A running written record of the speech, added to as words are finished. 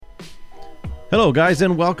Hello, guys,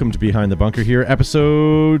 and welcome to Behind the Bunker here,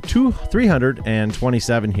 episode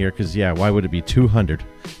 327 here, because, why would it be 200?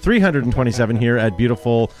 327 here at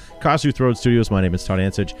beautiful Kossuth Road Studios. My name is Todd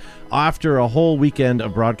Ansich. After a whole weekend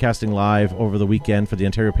of broadcasting live over the weekend for the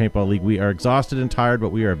Ontario Paintball League, we are exhausted and tired,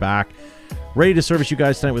 but we are back, ready to service you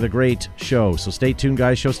guys tonight with a great show. So stay tuned,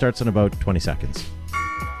 guys. Show starts in about 20 seconds.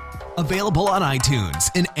 Available on iTunes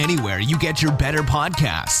and anywhere you get your better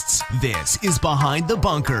podcasts. This is Behind the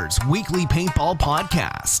Bunker's weekly paintball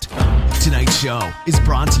podcast. Tonight's show is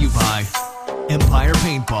brought to you by Empire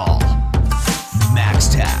Paintball, Max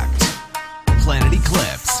Tact, Planet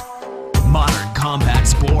Eclipse, Modern Combat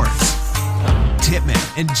Sports, Tippmann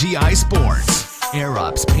and GI Sports, Air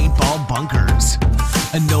Ups Paintball Bunkers,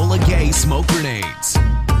 Enola Gay Smoke Grenades,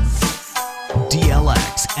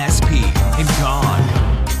 DLX, SP, and Gone.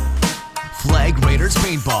 Flag Raiders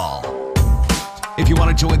Paintball. If you want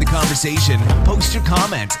to join the conversation, post your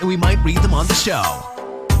comments and we might read them on the show.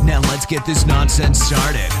 Now let's get this nonsense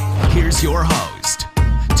started. Here's your host,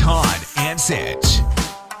 Todd Ansich.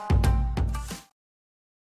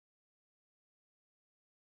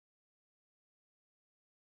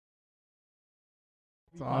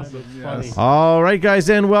 Awesome. Yes. All right, guys,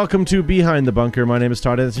 and welcome to Behind the Bunker. My name is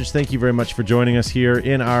Todd Ansich. Thank you very much for joining us here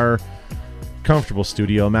in our comfortable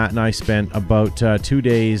studio. Matt and I spent about 2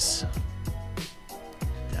 days,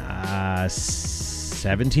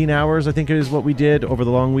 17 hours, I think it is what we did over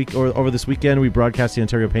the long week, or over this weekend. We broadcast the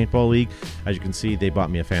Ontario Paintball League. As you can see, they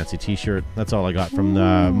bought me a fancy t-shirt. That's all I got from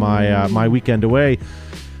my weekend away.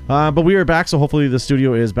 But we are back, so hopefully the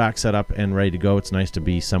studio is back set up and ready to go. It's nice to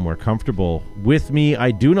be somewhere comfortable. With me,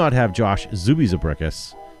 I do not have Josh Zuby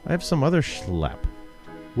Zabrickus. I have some other schlep.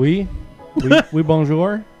 Oui,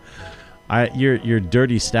 bonjour. Your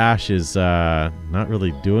dirty stash is not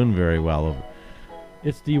really doing very well.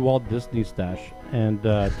 It's the Walt Disney stash. And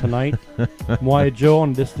tonight, moi et Joe,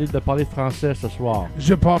 on décide de parler français ce soir.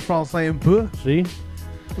 Je parle français un peu. See?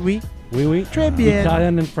 Oui. Oui. Très bien.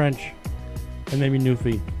 Italian and French. And maybe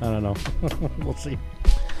Newfie. I don't know. We'll see.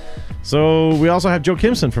 So we also have Joe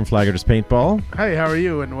Kimson from Flag Raiders Paintball. Hi, how are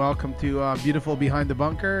you? And welcome to beautiful Behind the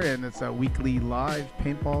Bunker. And it's a weekly live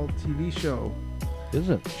paintball TV show. Is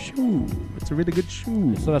it? Shoo. It's a really good show.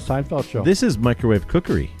 It's not a Seinfeld show. This is microwave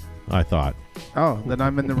cookery, I thought. Oh, then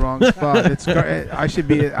I'm in the wrong spot. I should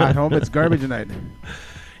be at home. It's garbage night.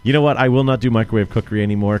 You know what? I will not do microwave cookery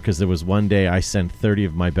anymore because there was one day I sent 30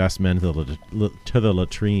 of my best men to the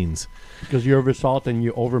latrines. Because you over-salt and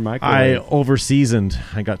you over-microwave. I over-seasoned.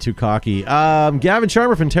 I got too cocky. Gavin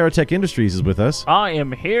Sharma from TerraTech Industries is with us. I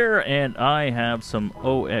am here, and I have some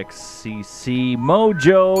OXCC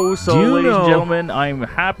mojo. So, ladies and gentlemen, I'm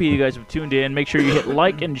happy you guys have tuned in. Make sure you hit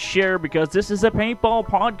like and share because this is a paintball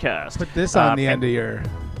podcast. Put this on the end of your...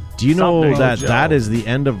 Do you know Someday. that Mojo. that is the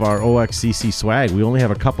end of our OXCC swag? We only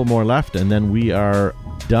have a couple more left, and then we are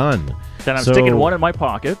done. Then I'm sticking one in my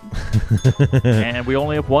pocket, and we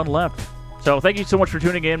only have one left. So thank you so much for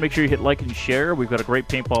tuning in. Make sure you hit like and share. We've got a great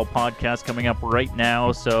paintball podcast coming up right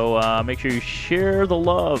now, so make sure you share the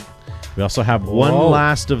love. We also have one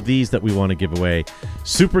last of these that we want to give away.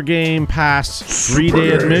 Super Game Pass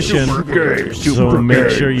 3-day admission. So make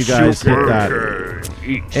sure you guys hit that.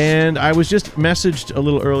 And I was just messaged a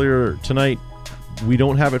little earlier tonight. We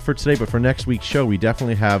don't have it for today, but for next week's show, we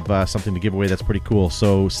definitely have something to give away that's pretty cool.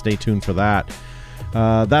 So stay tuned for that.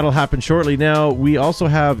 That'll happen shortly. Now, we also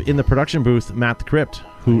have in the production booth Matt the Crypt,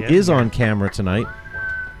 who is on camera tonight.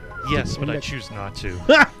 Yes, but I choose not to.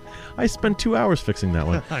 I spent 2 hours fixing that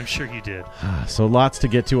one. I'm sure you did. So lots to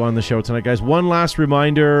get to on the show tonight, guys. One last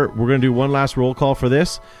reminder. We're going to do one last roll call for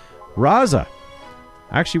this. Raza.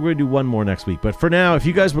 Actually, we're going to do one more next week. But for now, if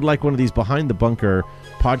you guys would like one of these Behind the Bunker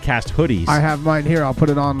podcast hoodies. I have mine here. I'll put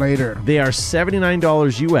it on later. They are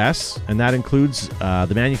 $79 US, and that includes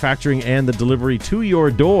the manufacturing and the delivery to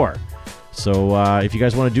your door. So if you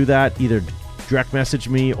guys want to do that, either direct message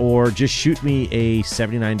me or just shoot me a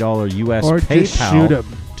 $79 US or PayPal just shoot 'em.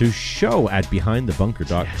 to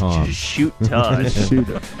show@behindthebunker.com. Just shoot Todd. Shoot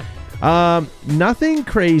 'em. Nothing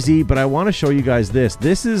crazy, but I want to show you guys this.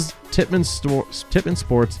 This is Tippmann Sports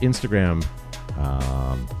Instagram.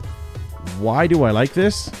 Why do I like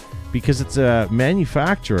this? Because it's a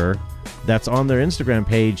manufacturer that's on their Instagram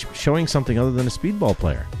page showing something other than a speedball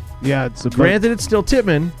player. Yeah, it's a Granted, it's still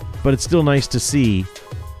Tippmann, but it's still nice to see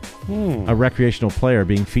a recreational player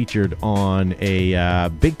being featured on a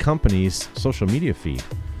big company's social media feed.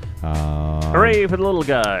 Hooray for the little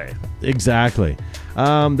guy. Exactly.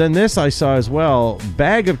 Then this I saw as well.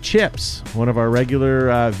 Bag of Chips, one of our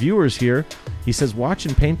regular viewers here. He says,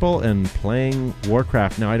 watching paintball and playing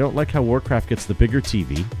Warcraft. Now, I don't like how Warcraft gets the bigger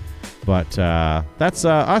TV, but that's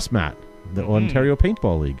us, Matt. the Ontario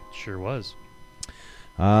Paintball League. Sure was.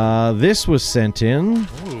 This was sent in.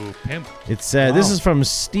 Ooh, pimp. It said, this is from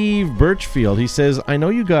Steve Birchfield. He says, I know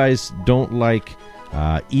you guys don't like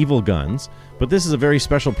evil guns, but this is a very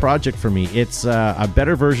special project for me. It's a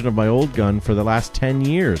better version of my old gun for the last 10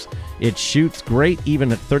 years. It shoots great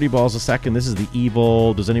even at 30 balls a second. This is the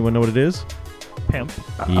Evil. Does anyone know what it is? Pimp.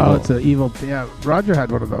 Oh, it's an evil. Yeah, Roger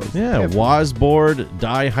had one of those. Yeah, WAS board,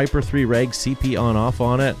 Die Hyper 3 reg, CP on-off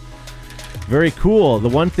on it. Very cool. The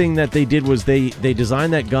one thing that they did was they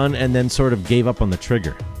designed that gun and then sort of gave up on the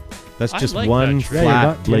trigger. That's I just like one that trigger. flat You're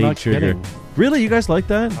not blade trigger. kidding. Really? You guys like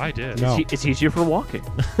that? I did. No. It's easier for walking.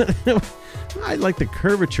 I like the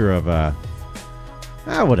curvature of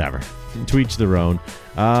whatever. To each their own.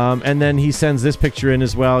 And then he sends this picture in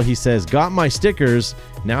as well. He says, got my stickers.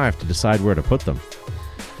 Now I have to decide where to put them.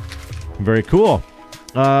 Very cool.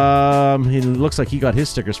 He looks like he got his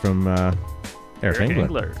stickers from Eric Engler.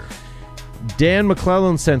 Engler. Dan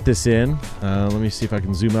McClellan sent this in. Let me see if I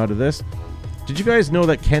can zoom out of this. Did you guys know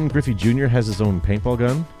that Ken Griffey Jr. has his own paintball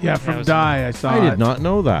gun? Yeah, from Die, I saw I it. did not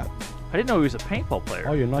know that. I didn't know he was a paintball player.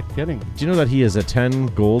 Oh, you're not kidding. Do you know that he has a 10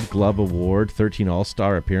 Gold Glove Award, 13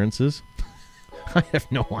 All-Star appearances? I have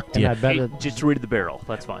no And idea. I bet Hey, it, just read the barrel.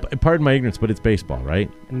 That's fine. Pardon my ignorance, but it's baseball, right?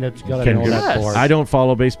 and it's got Ken an Griffey. OLED Yes. board. I don't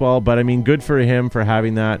follow baseball, but I mean, good for him for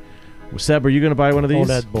having that. Seb, are you going to buy one of these?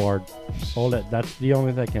 OLED board. OLED. That's the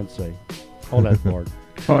only thing I can say. OLED board.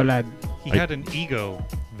 Oh, lad. He had an ego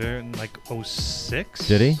there in like 06.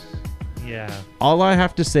 Did he? Yeah. All I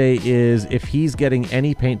have to say is if he's getting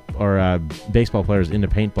any paint or baseball players into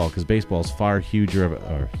paintball, because baseball is far bigger of a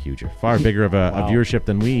Wow. viewership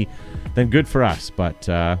than then good for us. But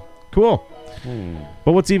cool. Hmm.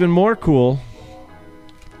 But what's even more cool,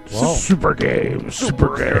 Whoa. Super game.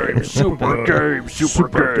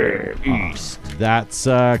 East. that's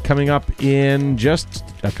coming up in just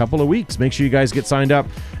a couple of weeks. Make sure you guys get signed up.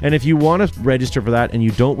 And if you want to register for that and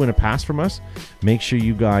you don't win a pass from us, make sure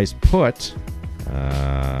you guys put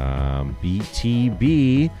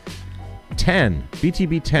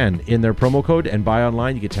BTB10 in their promo code and buy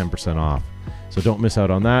online. You get 10% off. So don't miss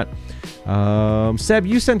out on that. Seb,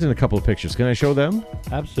 you sent in a couple of pictures. Can I show them?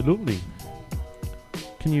 Absolutely.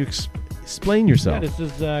 Can you explain yourself? Yeah, this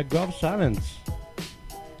is Gov Silence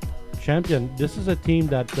champion. This is a team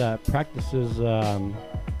that practices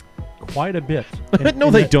quite a bit. No,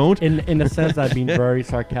 they don't. In the sense I've been very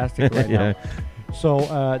sarcastic right Yeah. now.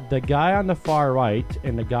 So the guy on the far right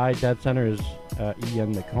and the guy dead center is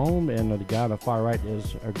Ian McComb, and the guy on the far right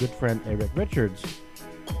is our good friend Eric Richards.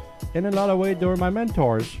 In a lot of ways, they were my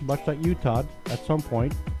mentors, much like you, Todd, at some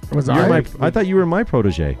point. Was I thought you were my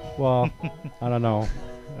protege. Well, I don't know.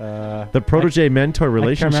 The protege-mentor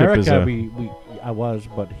relationship at is Camerica, I was,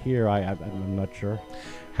 but here I'm not sure.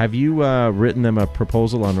 Have you written them a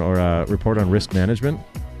proposal on or a report on risk management?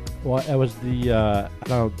 Well, it was the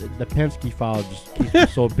Penske file just keeps me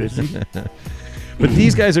so busy. But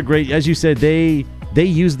these guys are great. As you said, they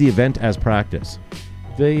use the event as practice.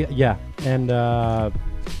 And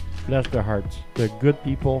bless their hearts. They're good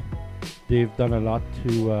people. They've done a lot to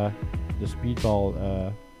the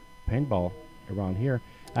speedball paintball around here.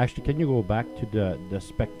 Actually, can you go back to the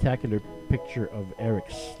spectacular picture of Eric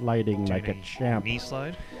sliding like a champ? Knee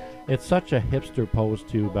slide. It's such a hipster pose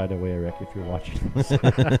too, by the way, Eric, if you're watching this.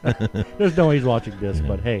 There's no way he's watching this,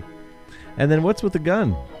 but hey. And then what's with the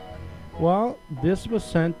gun? Well, this was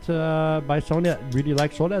sent by someone that really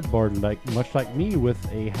likes OLED board, much like me, with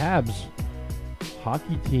a Habs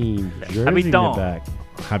hockey team jersey in the Habitant. back.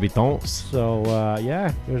 Habitants. So,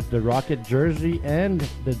 there's the Rocket jersey and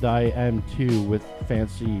the Die M2 with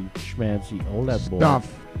fancy schmancy OLED board.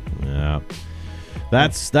 Stuff. Yeah.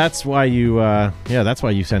 That's why you that's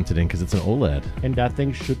why you sent it in, because it's an OLED. And that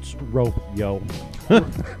thing shoots rope, yo.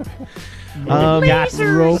 Got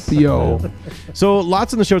rope, yo. So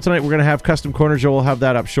lots on the show tonight. We're going to have Custom Corner. Joe will have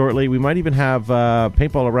that up shortly. We might even have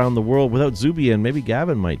Paintball Around the World without Zuby, and maybe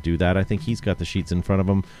Gavin might do that. I think he's got the sheets in front of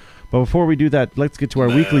him. But before we do that, let's get to our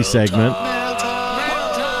weekly segment.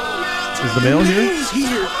 Is the mail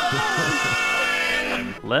here?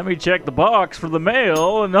 Let me check the box for the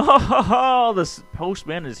mail. And the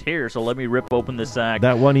postman is here, so let me rip open the sack.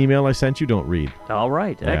 That one email I sent you, don't read. All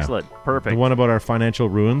right, Yeah. excellent, perfect. The one about our financial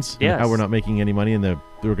ruins. and Yes. How we're not making any money and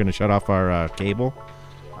we're going to shut off our cable.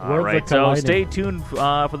 All Worlds right, are so colliding. stay tuned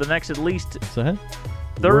for the next at least So, huh?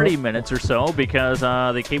 30 minutes or so, because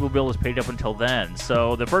the cable bill is paid up until then.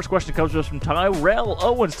 So the first question comes to us from Tyrell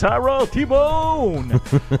Owens. Tyrell T-Bone.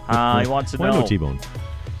 He wants to Why know. no T-Bone?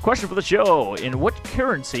 Question for the show. In what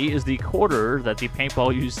currency is the quarter that the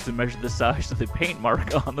paintball uses to measure the size of the paint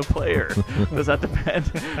mark on the player? Does that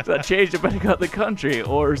depend? Does that change depending on the country?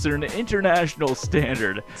 Or is there an international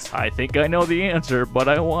standard? I think I know the answer, but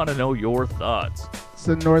I want to know your thoughts. It's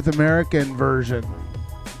the North American version.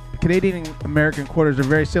 Canadian American quarters are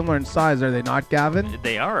very similar in size, are they not, Gavin?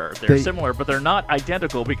 They are. They're similar, but they're not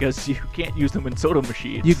identical because you can't use them in soda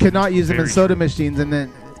machines. You cannot use them in Very soda true. machines, and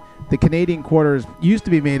then the Canadian quarters used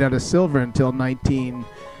to be made out of silver until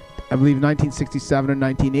 1967 or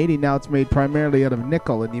 1980. Now it's made primarily out of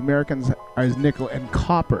nickel, and the Americans are nickel and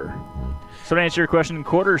copper. So to answer your question,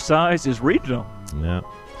 quarter size is regional. Yeah.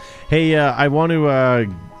 Hey, I want to,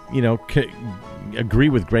 agree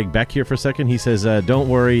with Greg Beck here for a second. He says, "Don't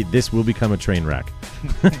worry, this will become a train wreck."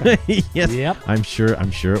 Yes, Yep. I'm sure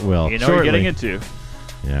it will. You know what you're getting into.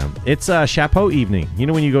 Yeah, it's chapeau evening. You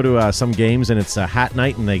know when you go to some games and it's hat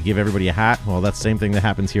night and they give everybody a hat. Well, that's the same thing that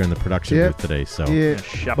happens here in the production Yep. booth today. So Yeah.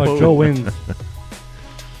 Chapeau. But Joe wins.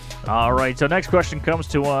 All right, so next question comes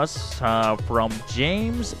to us from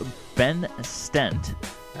James Ben Stent.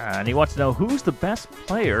 And he wants to know who's the best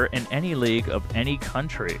player in any league of any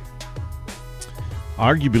country.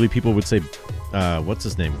 arguably, people would say, what's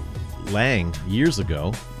his name, Lang, years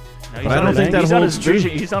ago. No, But I don't think that holds true.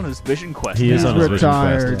 He's on his vision quest. He is now. on his vision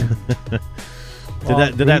retired. quest.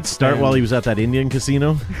 Well, Did that start while he was at that Indian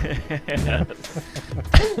casino?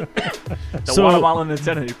 The watermelon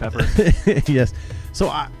insanity pepper. Yes.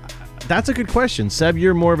 So that's a good question, Seb.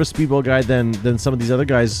 You're more of a speedball guy than some of these other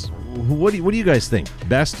guys. What do you guys think?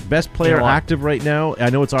 Best player You know what? active right now? I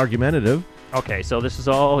know it's argumentative. Okay, so this is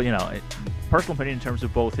all, personal opinion in terms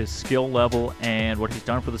of both his skill level and what he's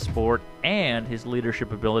done for the sport and his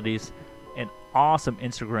leadership abilities and awesome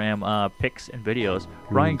Instagram pics and videos.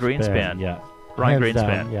 Ryan Greenspan. Yeah. Ryan Hands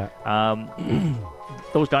down, Greenspan. Yeah.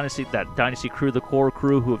 Those dynasty crew, the core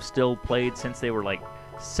crew who have still played since they were like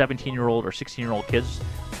 17-year-old or 16-year-old kids.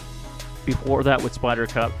 Before that with Spider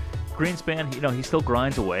Cup, Greenspan, he still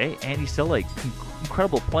grinds away and he's still like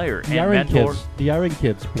incredible player The and Iron mentor. Kids. The Iron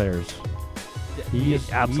Kids players.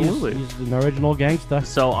 Absolutely. He's an original gangster.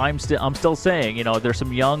 So I'm still saying, there's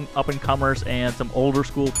some young up and comers and some older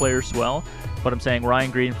school players as well. But I'm saying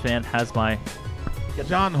Ryan Greenspan has my.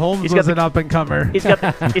 John Holmes He's was got an up and comer. He's got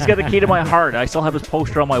the key to my heart. I still have his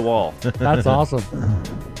poster on my wall. That's awesome.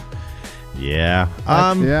 Yeah.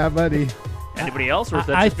 Yeah, buddy. Anybody else, or is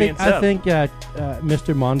that I just being think said?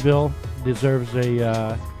 Mr. Monville deserves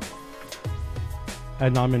a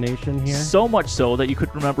nomination here, So much so that you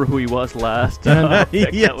couldn't remember who he was last. Yes,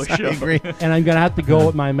 that was I shown. agree. and I'm gonna have to go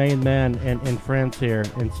with my main man in France here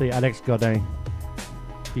and say Alex Godin.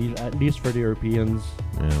 He's at least for the Europeans.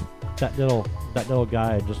 Yeah. That little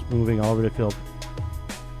guy just moving all over the field.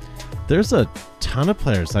 There's a ton of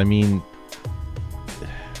players. I mean,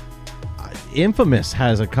 Infamous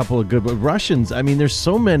has a couple of good, but Russians, I mean, there's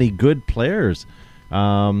so many good players.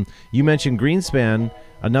 You mentioned Greenspan.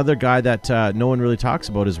 Another guy that no one really talks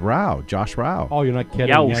about is Josh Rao. Oh, you're not kidding?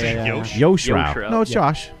 Yosh. Yeah. Yosh. Yosh Yosh Rao. Rao. No, it's Yeah.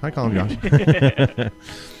 Josh. I call him Josh.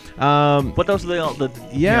 But those are the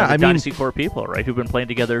Yeah, I mean- Dynasty Core people, right, who've been playing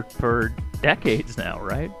together for decades now,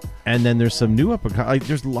 right? And then there's some new up and like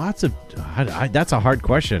there's lots of. That's a hard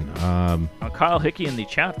question. Kyle Hickey in the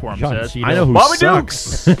chat forum John says, Cena. I know who Bobby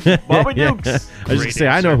sucks. Dukes! Bobby Yeah. Dukes! I was just Great gonna say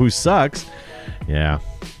I know answer. who sucks. Yeah.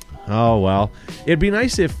 Oh well, it'd be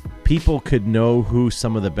nice if people could know who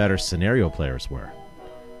some of the better scenario players were.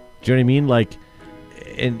 Do you know what I mean? Like,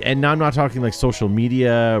 and now I'm not talking like social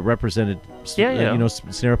media represented. Yeah.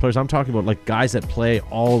 Scenario players. I'm talking about like guys that play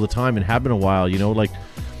all the time and have been a while. Like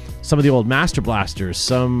some of the old Master Blasters.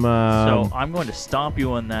 Some. So I'm going to stomp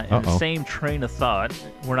you on that in the Uh-oh. same train of thought.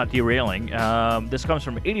 We're not derailing. This comes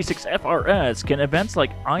from 86FRS. Can events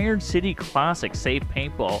like Iron City Classic save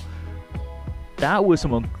paintball? That was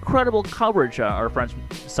some incredible coverage. Our friend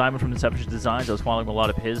Simon from Deception Designs, I was following a lot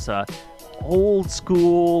of his old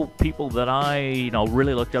school people that I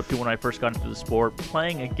really looked up to when I first got into the sport,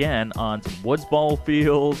 playing again on some woods ball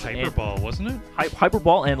fields. and- Hyperball, wasn't it?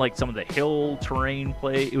 Hyperball and like some of the hill terrain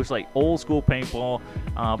play. It was like old school paintball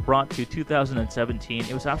brought to 2017.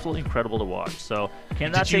 It was absolutely incredible to watch. So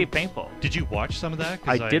can that Did you- save paintball? Did you watch some of that?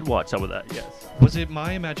 'Cause I did watch some of that, yes. Was it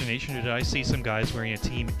my imagination, or did I see some guys wearing a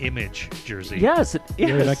Team Image jersey? Yes, it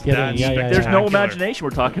You're is. not kidding. That's Yeah. There's no spectacular. imagination. We're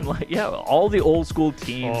talking like, all the old school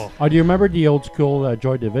teams. Oh, Oh, do you remember the old school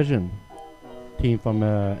Joy Division team from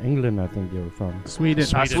England? I think they were from. Sweden.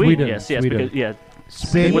 Sweden. Sweden, yes, Sweden. because, yeah.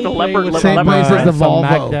 Same, With the leopard- same leopard place as print. the Some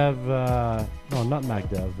Volvo. Magdev, no, not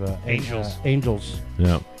Magdev. Angels. Angels.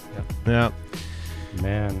 Yeah. Yeah.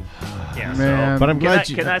 Man. Yeah, Man. But I'm Can glad that,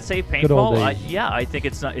 you. can that save Good old paintball? days. Yeah, I think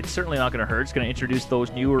it's not. It's certainly not going to hurt. It's going to introduce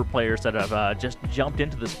those newer players that have just jumped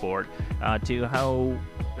into the sport to how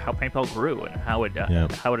paintball grew and how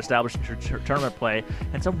it established tournament play.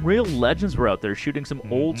 And some real legends were out there shooting some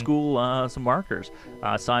old school some markers.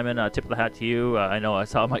 Simon, tip of the hat to you. I know I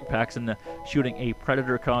saw Mike Paxson shooting a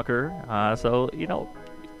Predator Conqueror. So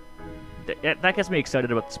that gets me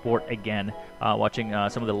excited about the sport again. Watching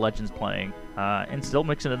some of the legends playing and still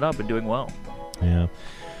mixing it up and doing well. Yeah.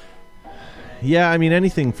 Yeah, I mean,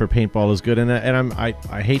 anything for paintball is good, and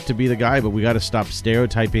I hate to be the guy, but we got to stop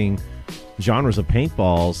stereotyping genres of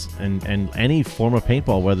paintballs and any form of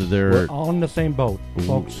paintball, whether they're. We're all in the same boat,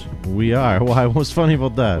 folks. We are. Why? What's funny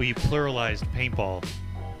about that? We pluralized paintball.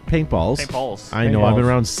 Paintballs. Paintballs. I know. I've been Paintballs.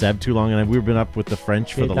 around Seb too long, and we've been up with the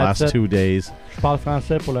French for Okay, the that's last it. 2 days. Je parle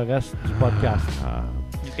français pour le reste du podcast.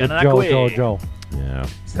 Joe. Yeah.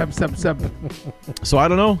 Sub. So I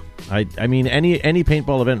don't know. I mean, any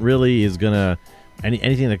paintball event really is gonna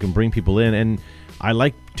anything that can bring people in, and I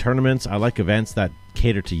like tournaments. I like events that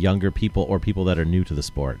cater to younger people or people that are new to the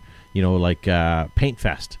sport. You know, like Paint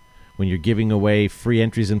Fest, when you're giving away free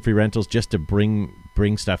entries and free rentals just to bring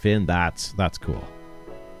stuff in. That's cool.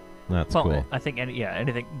 That's Well, cool. I think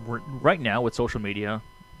anything right now with social media,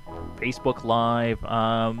 Facebook Live,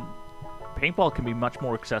 paintball can be much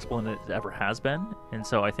more accessible than it ever has been, and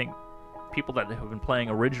so I think people that have been playing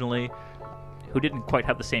originally, who didn't quite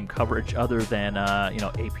have the same coverage other than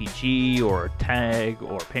APG or Tag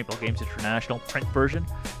or Paintball Games International print version,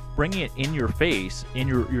 bringing it in your face in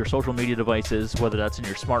your social media devices, whether that's in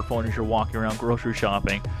your smartphone as you're walking around grocery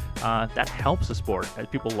shopping, that helps the sport as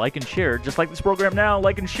people like and share, just like this program now,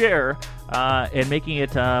 like and share, and making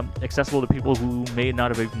it accessible to people who may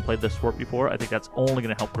not have even played the sport before. I think that's only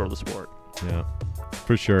going to help grow the sport. Yeah,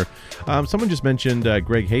 for sure. Someone just mentioned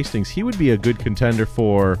Greg Hastings. He would be a good contender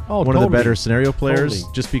for one of the totally. better scenario players,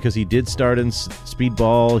 Totally. just because he did start in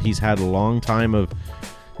speedball. He's had a long time of,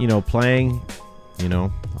 playing.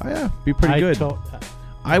 Yeah, be pretty good.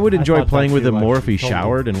 I would I enjoy thought playing that with him too, more if actually, he totally.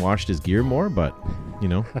 showered and washed his gear more, but,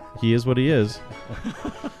 he is what he is.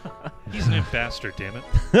 He's an ambassador, damn it.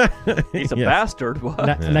 He's a Yes. bastard. What?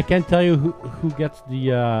 And I can't tell you who gets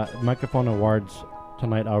the microphone awards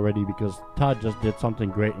tonight already, because Todd just did something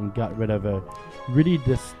great and got rid of a really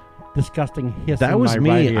disgusting hiss. That in was my me.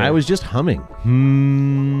 right ear. I was just humming.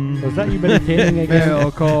 Was that you meditating again?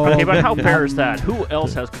 Mail call. Okay, but how fair is that? Who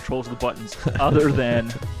else has controls of the buttons other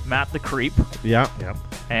than Matt the Creep Yeah.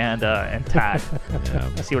 and Tad?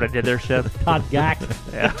 Yeah. See what I did there, Shep? Todd Gack.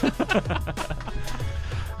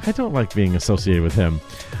 I don't like being associated with him.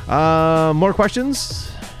 More questions?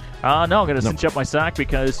 No, I'm going to cinch up my sack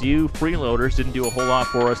because you freeloaders didn't do a whole lot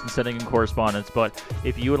for us in sending in correspondence. But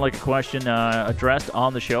if you would like a question addressed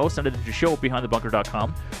on the show, send it to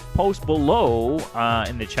show@behindthebunker.com. Post below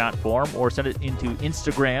in the chat form, or send it into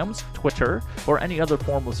Instagrams, Twitter, or any other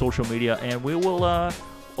form of social media, and we will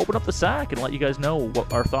open up the sack and let you guys know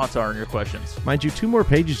what our thoughts are on your questions. Mind you, 2 more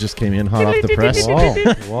pages just came in hot off the press. Whoa.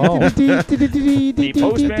 The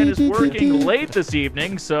postman is working late this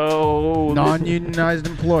evening, so Non-unionized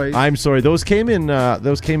employees. I'm sorry. Those came in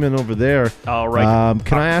over there. all right.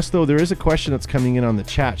 Can I ask though? There is a question that's coming in on the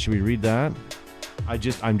chat. Should we read that?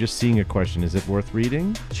 I'm just seeing a question. Is it worth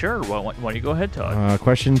reading? Sure. Well, why don't you go ahead, Todd?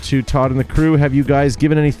 Question to Todd and the crew. Have you guys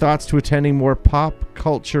given any thoughts to attending more pop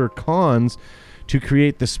culture cons to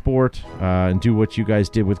create the sport and do what you guys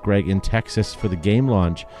did with Greg in Texas for the game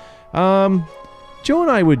launch? Joe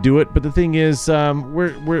and I would do it, but the thing is,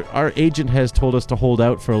 our agent has told us to hold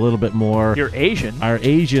out for a little bit more. You're Asian. Our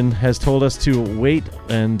agent has told us to wait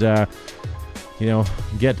and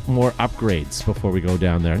get more upgrades before we go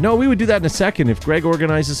down there. No, we would do that in a second. If Greg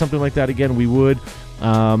organizes something like that again, we would.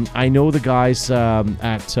 I know the guys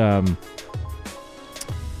at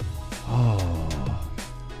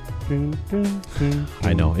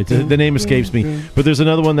I know the name escapes me, but there's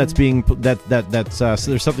another one that's being that's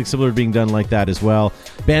there's something similar being done like that as well.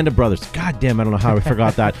 Band of Brothers. God damn, I don't know how I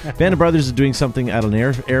forgot that. Band of Brothers is doing something at an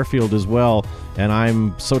airfield as well, and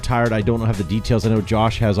I'm so tired I don't have the details. I know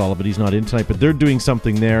Josh has all of it. He's not in tonight, but they're doing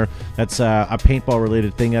something there that's a paintball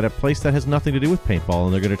related thing at a place that has nothing to do with paintball,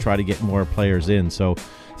 and they're going to try to get more players in. So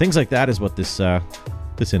things like that is what this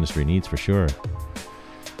industry needs for sure.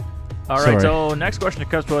 All Sorry. right, so next question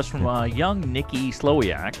comes to us from young Nikki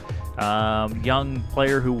Slowiak, young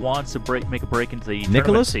player who wants to make a break into the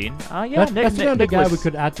Nicholas? tournament scene. Yeah, That's the other guy we Nicholas.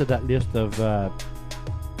 could add to that list of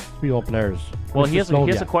speedball players. Well, Mr. he has a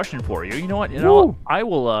Slowiak. question for you. You know what? Woo! I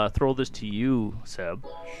will throw this to you, Seb.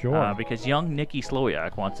 Sure. Because young Nikki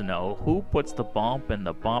Slowiak wants to know who puts the bump in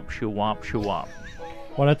the bump shoo-womp shoo-womp.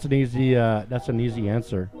 Well, that's an easy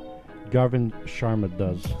answer. Garvin Sharma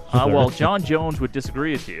does. Well, John Jones would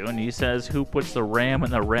disagree with you, and he says, "Who puts the ram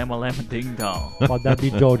in the Ramalama Ding Dong?" Well, that'd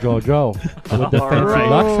be Joe Joe with the All fancy right.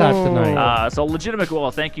 Lux hat tonight. So legitimate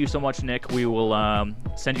goal. Thank you so much, Nick. We will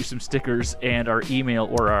send you some stickers and our email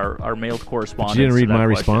or our mailed correspondence. You didn't read to that my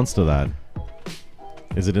question. response to that.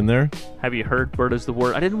 Is it in there? Have you heard "Bird is the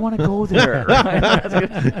word"? I didn't want to go there.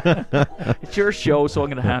 It's your show, so I'm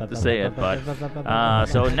going to have to say it. But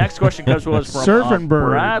so next question comes to us from Surfing Bird.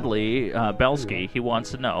 Bradley Belsky. He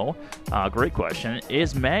wants to know, great question,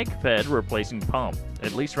 is MagFed replacing Pump,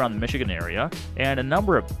 at least around the Michigan area, and a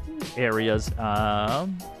number of areas? Are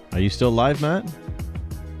you still live, Matt?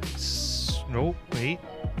 Nope, wait.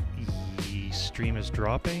 The stream is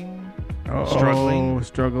dropping.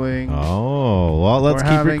 Struggling. Oh, well, let's We're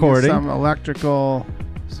keep having recording. some electrical.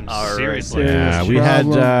 Some All right. seriously. Yeah, we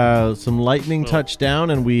problem. had some lightning touchdown,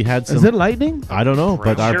 and we had some. Is it lightning? I don't know,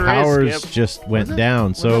 but our Sure is, powers Skip. just went Was it? down.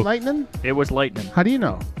 Was So it lightning? It was lightning. How do you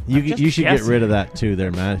know? you just you should get guessing. rid of that too,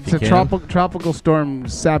 there, Matt. If It's you a can. tropical storm.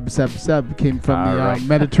 Seb came from All the right.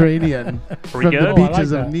 Mediterranean, Are we from the good? Oh, I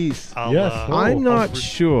beaches like of that. Nice. Yes. I'm not I'll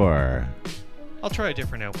sure. try a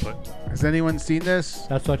different output. Has anyone seen this?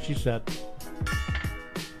 That's what she said.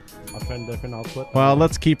 I'll try a different output. Well,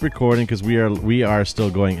 let's keep recording because we are still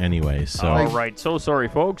going anyway. So All right, so sorry,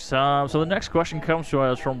 folks. So the next question comes to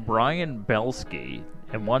us from Brian Belsky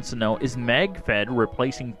and wants to know, is MagFed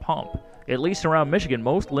replacing Pump? At least around Michigan,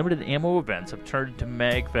 most limited ammo events have turned to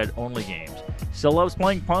MagFed-only games. Still loves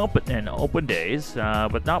playing Pump and open days,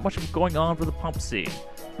 but not much going on for the Pump scene.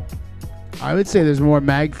 I would say there's more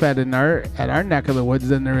MagFed at our neck of the woods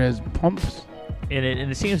than there is pumps. And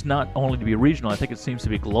it seems not only to be regional, I think it seems to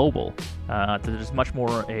be global. There's much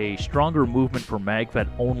more a stronger movement for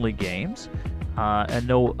MagFed-only games, and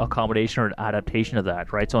no accommodation or adaptation of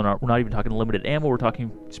that, right? So we're not even talking limited ammo, we're talking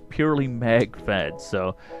purely MagFed.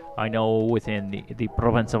 So I know within the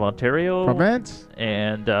province of Ontario Prevents?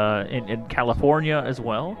 and in California as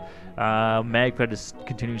well, MagFed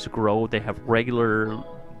continues to grow. They have regular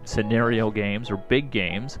scenario games or big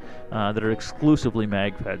games that are exclusively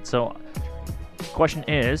MagFed. So question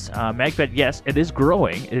is, MagFed, yes, it is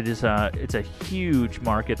growing. It's a huge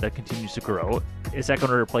market that continues to grow. Is that going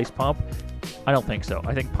to replace Pump? I don't think so.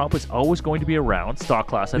 I think Pump is always going to be around. Stock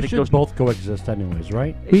class. I we think should those both coexist anyways,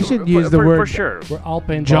 right? We should use the for word sure. We're all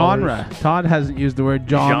paintballers. genre. Todd hasn't used the word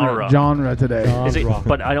genre today. Is it, Genre.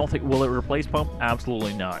 but I don't think will it replace Pump?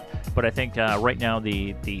 Absolutely not. But I think right now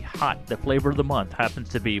the flavor of the month happens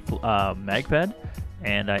to be MagFed,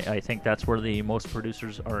 and I think that's where the most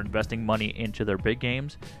producers are investing money into their big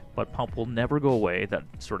games. But Pump will never go away. That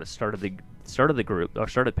sort of started the group or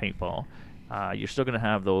started paintball. You're still going to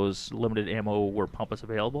have those limited ammo where Pump is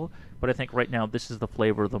available, but I think right now this is the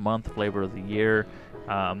flavor of the month, flavor of the year.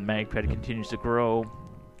 MagFed continues to grow.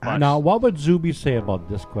 But Now, what would Zuby say about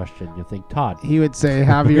this question, you think, Todd? He would say,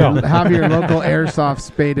 have your local airsoft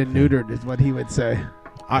spayed and neutered is what he would say.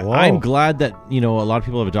 Whoa. I'm glad that a lot of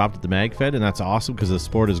people have adopted the MagFed, and that's awesome because the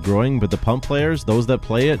sport is growing. But the Pump players, those that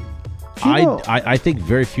play it, You know- I think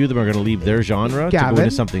very few of them are going to leave their genre to go Gavin?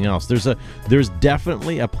 into something else. There's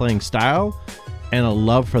definitely a playing style and a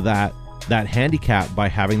love for that handicap by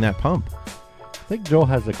having that Pump. I think Joe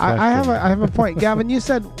has a question. I have a point. Gavin, you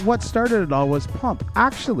said what started it all was Pump.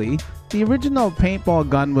 Actually, the original paintball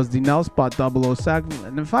gun was the Nelspot 007,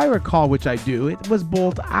 and if I recall, which I do, it was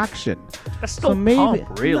bolt action. that's still So maybe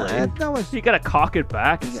Pump, really. that was. You got to cock it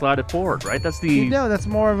back and slide it forward, right? That's the You know, that's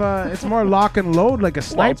more of a. It's more lock and load like a Well,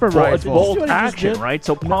 sniper it's bolt rifle. bolt See what he just action, did? right?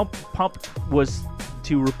 So Pump was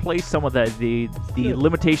to replace some of the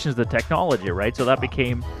limitations of the technology, right? So that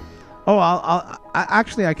became Oh,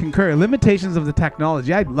 I concur. Limitations of the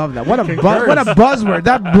technology. I love that. What a buzzword.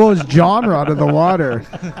 That blows genre out of the water.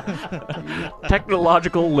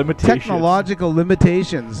 technological limitations. Technological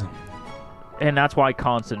limitations. And that's why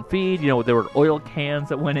constant feed. There were oil cans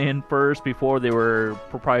that went in first before they were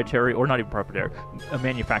proprietary, or not even proprietary,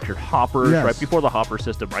 manufactured hoppers, Yes. right? Before the hopper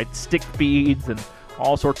system, right? Stick feeds and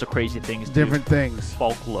all sorts of crazy things. to Different things.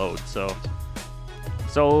 bulk load.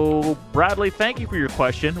 So Bradley, thank you for your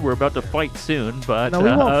question. We're about to fight soon, but No, we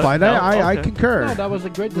won't fight. I okay. concur. No, that was a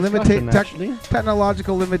great discussion, actually.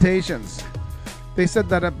 Technological limitations. They said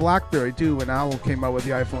that at BlackBerry too when Apple came out with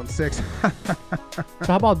the iPhone 6. So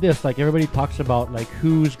how about this? Like, everybody talks about like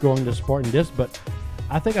who's growing the sport in this, but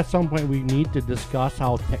I think at some point we need to discuss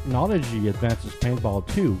how technology advances paintball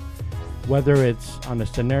too. Whether it's on a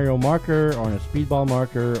scenario marker, or on a speedball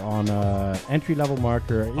marker, on a entry-level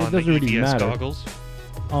marker, it On doesn't the really EBS matter. goggles.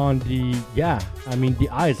 On the the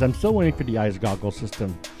eyes. I'm still waiting for the eyes goggle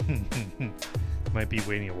system. might be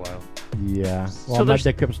waiting a while. Yeah. So Well, there's-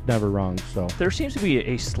 my dickup's never wrong, so. There seems to be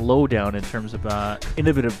a slowdown in terms of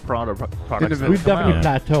innovative products. that We've come definitely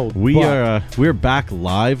out. plateaued. We but are we're back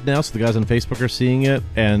live now, so the guys on Facebook are seeing it,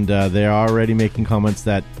 and they're already making comments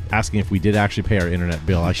that asking if we did actually pay our internet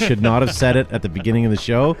bill. I should not have said it at the beginning of the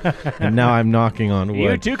show, and now I'm knocking on You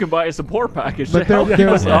wood. too can buy a support package But to help there- keep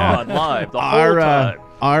there- us Yeah. on live the whole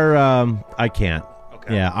time. I can't.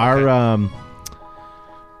 Okay. Yeah,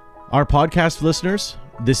 our podcast listeners,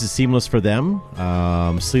 this is seamless for them.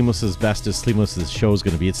 Seamless as best as seamless as the show is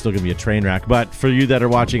going to be. It's still going to be a train wreck. But for you that are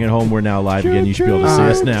watching at home, we're now live again. You should be able to see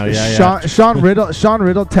us now. Yeah. Sean Riddle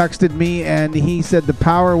texted me and he said the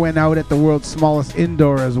power went out at the world's smallest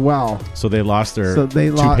indoor as well. So they lost their So they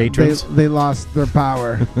two patrons. They lost their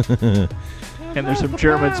power. And there's some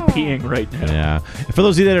Germans peeing right now. Yeah. For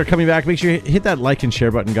those of you that are coming back, make sure you hit that like and share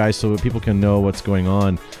button, guys, so that people can know what's going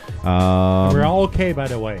on. we're all okay, by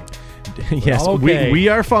the way. Yes, all okay. we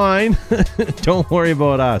are fine. Don't worry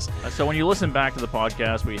about us. So when you listen back to the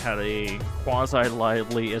podcast, we had a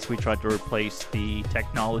quasi-lively as we tried to replace the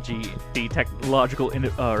technological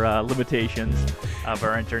limitations of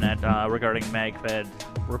our internet regarding MagFed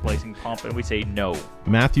replacing pump, and we say no.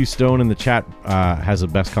 Matthew Stone in the chat has the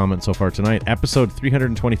best comment so far tonight. Episode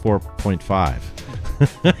 324.5.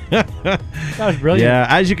 That was brilliant. Yeah,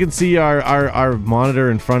 as you can see, our monitor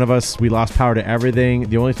in front of us, we lost power to everything.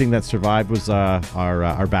 The only thing that survived was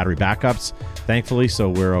our battery backups, thankfully, so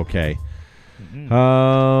we're okay.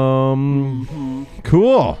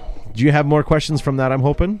 Cool. Do you have more questions from that, I'm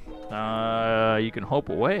hoping? You can hope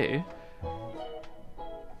away.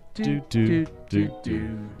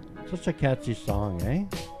 Such a catchy song, eh?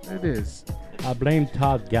 It is. I blame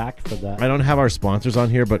Todd Gack for that. I don't have our sponsors on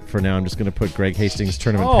here, but for now, I'm just going to put Greg Hastings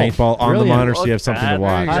Tournament Oh, Paintball on the brilliant. monitor so you have something to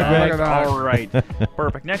watch. There you go. Hi, Look at that. All right.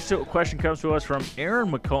 Perfect. Next question comes to us from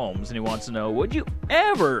Aaron McCombs, and he wants to know, would you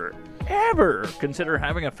ever consider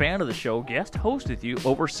having a fan of the show guest host with you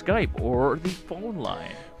over Skype or the phone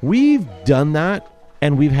line? We've done that,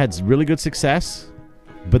 and we've had really good success,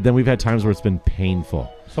 but then we've had times where it's been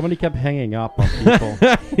painful. Somebody kept hanging up on people.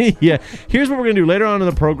 Yeah. Here's what we're going to do. Later on in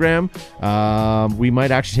the program, we might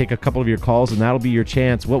actually take a couple of your calls, and that'll be your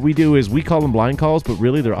chance. What we do is we call them blind calls, but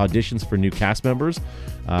really they're auditions for new cast members.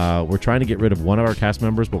 We're trying to get rid of one of our cast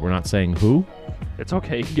members, but we're not saying who. It's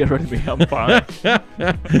okay. You can get rid of me. I'm fine.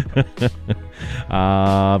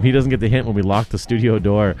 He doesn't get the hint when we lock the studio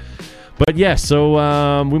door. But yes,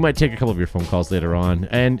 so we might take a couple of your phone calls later on,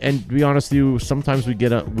 and to be honest with you, sometimes we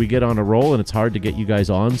get on a roll, and it's hard to get you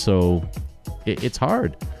guys on, so it's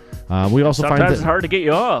hard. We also Sometimes find it's hard to get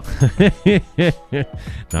you off.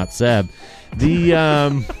 not Seb. The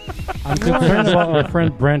I'm concerned about our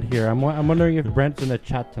friend Brent here. I'm wondering if Brent's in the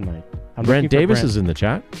chat tonight. I'm Brent looking for Davis Brent. is in the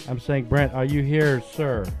chat. I'm saying, Brent, are you here,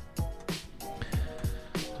 sir?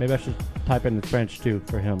 Maybe I should type in French too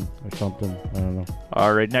for him or something. I don't know.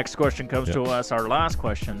 All right, next question comes to us. Our last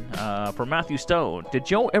question from Matthew Stone. Did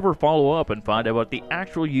Joe ever follow up and find out about the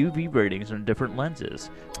actual UV ratings on different lenses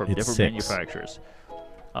from It's different 6. manufacturers?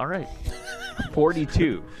 All right.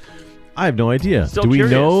 42. I have no idea. Still Do we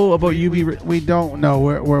curious. know about UV? We don't know.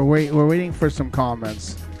 We're waiting for some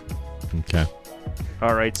comments. Okay.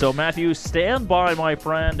 All right, so Matthew, stand by, my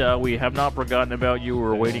friend. We have not forgotten about you.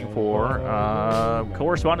 We're waiting for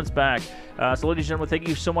correspondence back. So, ladies and gentlemen, thank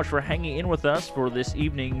you so much for hanging in with us for this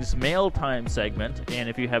evening's mail time segment. And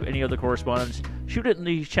if you have any other correspondence, shoot it in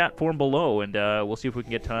the chat form below, and we'll see if we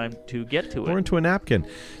can get time to get to Or it. into a napkin.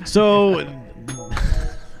 So,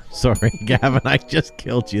 sorry, Gavin, I just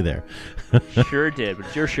killed you there. Sure did, but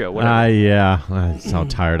it's your show. Whatever. Yeah, that's how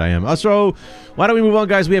tired I am. So, why don't we move on,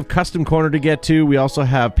 guys? We have Custom Corner to get to. We also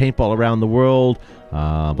have Paintball Around the World.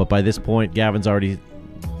 But by this point, Gavin's already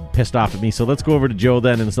pissed off at me. So let's go over to Joe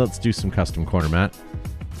then, and let's do some Custom Corner, Matt.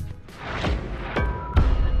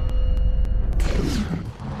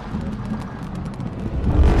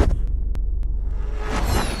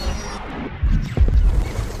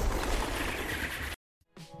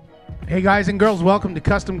 Hey guys and girls, welcome to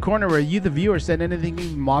Custom Corner, where you, the viewer, send anything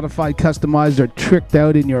you've modified, customized, or tricked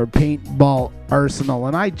out in your paintball arsenal.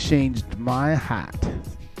 And I changed my hat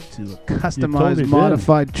to a customized, totally did.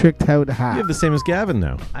 modified, tricked out You hat. have the same as Gavin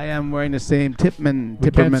now. I am wearing the same Tipperman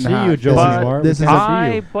We can't see hat. you, Joe, But anymore. This We is can't a,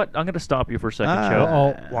 see you. But I'm going to stop you for a second, Ah. Joe.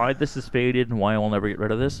 Uh-oh. Why this is faded and why I'll never get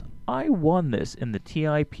rid of this. I won this in the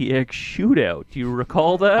TIPX shootout. Do you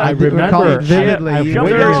recall that? I do recall remember. it vividly. I've You shut were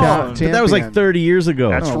it a down. But that was like champion. 30 years ago.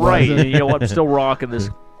 That's Oh, right. was it? You know, I'm still rocking this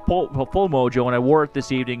full mojo, and I wore it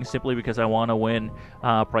this evening simply because I want to win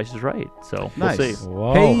Price is Right. So Nice. we'll see.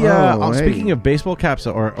 Whoa. Hey, Oh, hey. speaking of baseball caps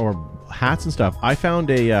or hats and stuff, I found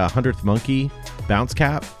a 100th Monkey bounce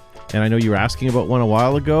cap, And I know you were asking about one a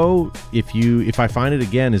while ago. If I find it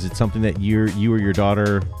again, is it something that you or your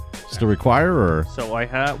daughter still require, or? So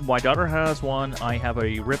my daughter has one. I have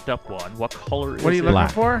a ripped up one. What color is What are you it? looking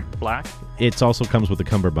Black. for? Black? It also comes with a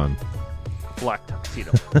cummerbund. Black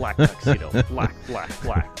tuxedo. Black tuxedo. Black. Black.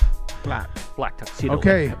 Black tuxedo.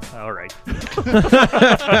 Okay. All right.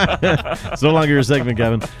 It's no longer your segment,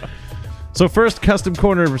 Kevin. So first, custom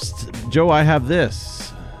corner. Joe, I have this.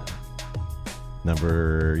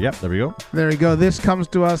 Yep, there we go. There we go. This comes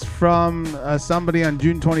to us from somebody on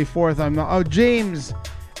June 24th. James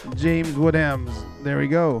Woodhams. There we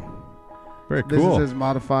go. Very This cool. is his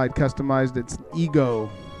modified, customized. It's Ego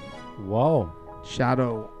Whoa.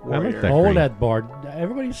 Shadow I like Warrior. that. OLED board.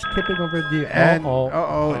 Everybody's skipping over the. And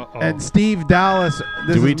Uh-oh. and Steve Dallas.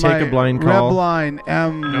 This Do we is take my a blind call? Revline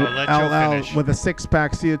let Joe MLL finish. with a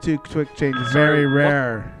 6-pack CO2 quick change. Very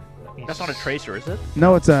rare. That's not a tracer, is it?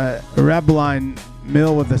 No, it's a Revline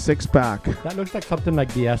mill with a 6-pack. That looks like something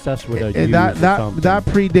like the SS with a That use or that something. that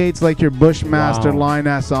predates like your Bushmaster Wow.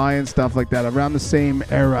 Line SI and stuff like that. Around the same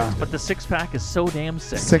era. But the 6-pack is so damn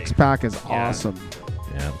sexy. 6-pack is Yeah. awesome.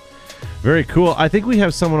 Yeah. Very cool. I think we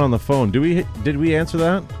have someone on the phone. Did we answer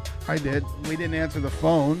that? I did. We didn't answer the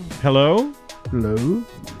phone. Hello? Hello.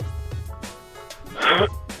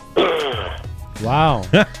 Wow.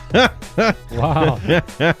 Wow.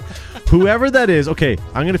 Whoever that is, okay,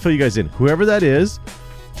 I'm going to fill you guys in. Whoever that is,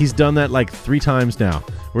 he's done that like 3 times now,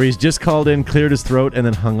 where he's just called in, cleared his throat, and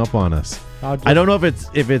then hung up on us. I don't know if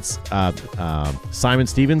it's Simon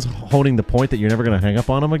Stevens honing the point that you're never going to hang up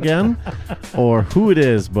on him again, or who it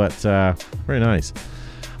is, but very nice.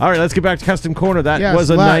 All right, let's get back to Custom Corner. That Yes, was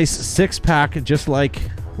a let's. nice 6-pack, just like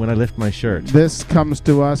when I lift my shirt. This comes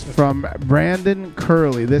to us from Brandon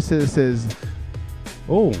Curley. This is his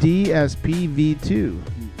Oh. DSP V2.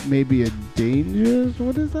 Maybe a dangerous.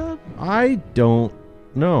 What is that? I don't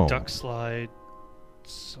know. Duck slide,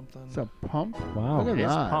 something. It's a pump. Wow. Look at His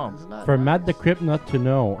that. pump. Isn't that For nice? Matt the Crypt not to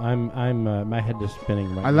know, I'm my head is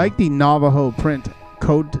spinning right I now. like the Navajo print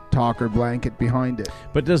code talker blanket behind it.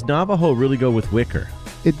 But does Navajo really go with wicker?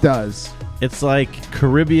 It does It's like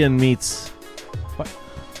Caribbean meets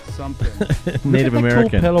something. Native Look at the American.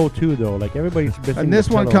 cool pillow too, though. Like everybody's. missing And this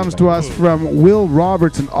the one pillow, comes like- to us from Will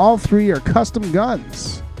Robertson. All 3 are custom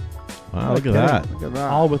guns. Wow, look at Okay. that. Look at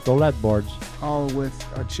that. all with OLED boards. All with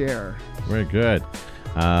a chair. Very good.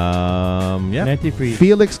 Yeah. Antifreeze.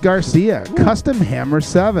 Felix Garcia, custom Hammer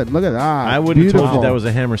 7. Look at that. I wouldn't have Beautiful. told you that was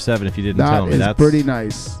a Hammer 7 if you didn't tell That me. is That's pretty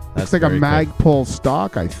nice. that's Looks like a very Magpul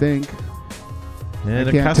stock, I think. And I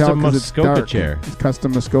a can't custom tell 'cause it's Muskoka dark. chair. It's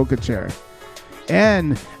custom Muskoka chair.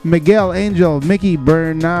 And Miguel Angel Mickey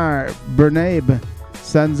Bernabe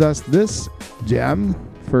sends us this gem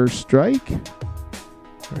First Strike.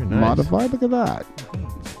 Very nice. Modified. Look at that.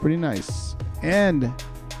 It's pretty nice. And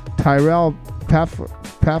Tyrell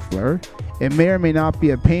Peffler. It may or may not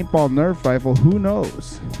be a paintball Nerf rifle. Who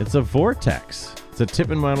knows? It's a Vortex. It's a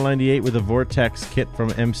Tippmann Model 98 with a Vortex kit from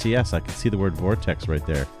MCS. I can see the word Vortex right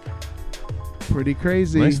there. Pretty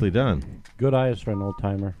crazy. Nicely done. Good eyes for an old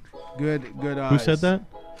timer. Good eyes. Who said that?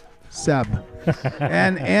 Seb.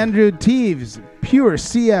 And Andrew Teves, pure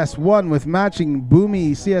CS1 with matching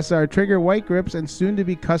boomy CSR trigger, white grips, and soon to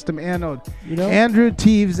be custom anode. You know, Andrew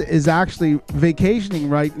Teves is actually vacationing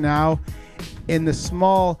right now in the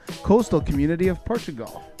small coastal community of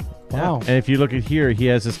Portugal. wow. And if you look at here, he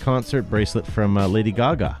has his concert bracelet from Lady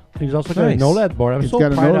Gaga. He's also got Nice. an OLED board. I'm He's so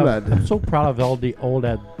got an proud OLED. of. I'm so proud of all the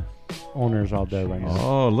OLED owners out there right now.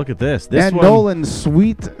 Oh, look at this. This and one. Nolan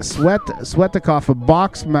Swetakov, a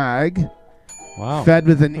box mag Wow. fed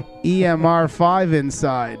with an EMR5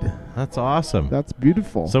 inside. That's awesome. That's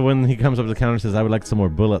beautiful So when he comes up to the counter and says, I would like some more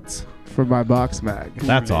bullets. for my box mag.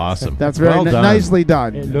 That's awesome. That's very well done. nicely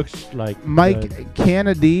done. It looks like Mike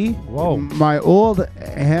Kennedy, Whoa. my old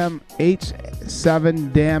Ham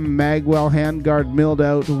H7 Dam Magwell handguard milled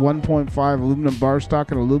out 1.5 aluminum bar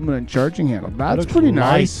stock and aluminum charging handle. that That's looks pretty light.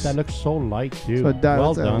 nice. That looks so light too. So that-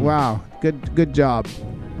 well that's a- done. wow, good job.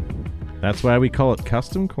 That's why we call it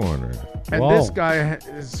Custom Corner. And Whoa. this guy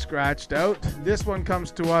is scratched out. This one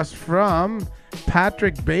comes to us from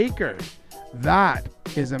Patrick Baker. That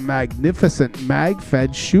is a magnificent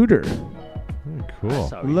mag-fed shooter. Very cool.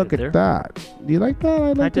 Saw what you Look did at there. that. Do you like that?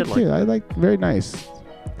 I like did it like too. that. I like very nice.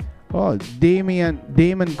 Oh, Damon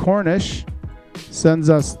Cornish sends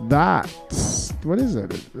us that. What is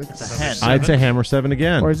it? It's a hen. I'd say Hammer 7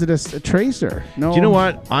 again. Or is it a tracer? No. Do you know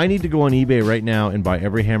what? I need to go on eBay right now and buy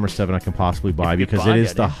every Hammer 7 I can possibly buy If you because buy it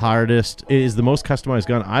is it, the yeah. hardest. It is the most customized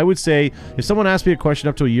gun. I would say if someone asked me a question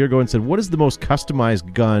up to a year ago and said, what is the most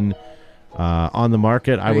customized gun on the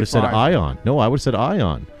market? I would have said 25. Ion. No, I would have said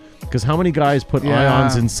Ion. Because how many guys put Yeah.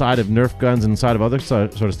 ions inside of Nerf guns and inside of other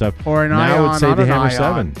sort of stuff? Or an now ion I would say on the an Hammer ion.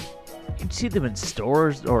 7. You see them in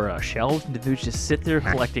stores or shelves, and the dudes just sit there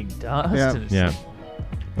collecting dust. Yeah. and it's Yeah. like,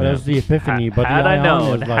 But that's the Epiphany. But Had the I Ion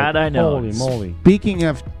known, is like, had I known. holy moly. Speaking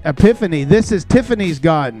of Epiphany, this is Tiffany's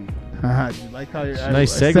gun. You like how you're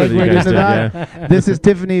Nice segue that you segued guys into did, that? This is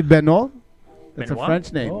Tiffany Benoit. That's a Benoit?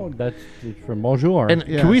 French name. Oh, that's it's from Bonjour. And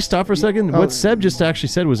Yeah. can we stop for a second? Oh. What Seb just actually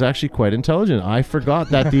said was actually quite intelligent. I forgot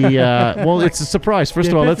that the well, it's a surprise. First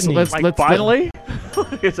The of all, let's Epiphany. like finally?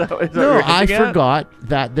 Is that what No, you're I hinting at? forgot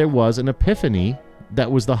that there was an Epiphany that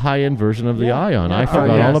was the high-end version of the Ion. I Yeah. forgot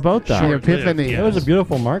Oh, yes. all about that. The Short-lived, Epiphany. yeah. it was a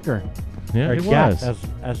beautiful marker. Yeah, Or it gat, was.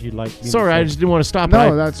 as you like. me to Sorry, I say. just didn't want to stop.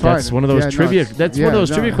 No, but that's That's fine. one of those Yeah, no, trivia. it's- That's yeah, one of those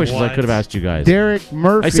no. trivia questions I What? could have asked you guys. Derek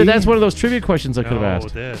Murphy. I said that's one of those trivia questions I could have No,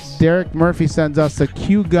 asked. this. Derek Murphy sends us a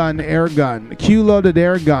Q-gun air gun. Q-loaded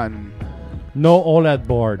air gun. No OLED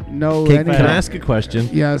board. No. Okay, anything. can I ask a question?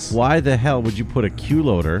 Yes. Why the hell would you put a Q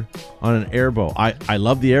loader on an airbow? I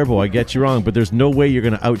love the airbow. I get you wrong, but there's no way you're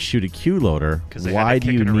going to outshoot a Q loader. 'Cause they had Why to do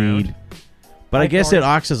kick you it around. need? But I guess it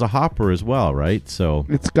acts as a hopper as well, right? So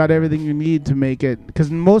It's got everything you need to make it, because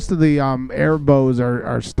most of the air bows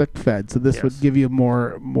are stick fed, so this would Yes. give you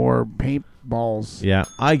more paintballs. yeah,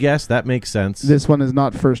 I guess that makes sense. This one is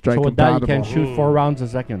not first strike So with that, you compatible. can shoot 4 rounds a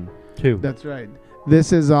second. 2. That's right.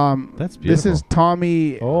 This is That's beautiful. This is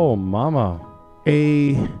Tommy Oh, mama.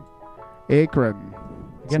 Akron.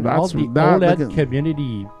 Again, So all that's the that. OLED Look at-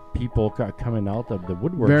 community people coming out of the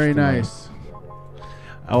woodwork. very nice.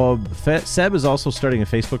 Oh, Seb is also starting a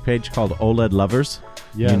Facebook page called OLED Lovers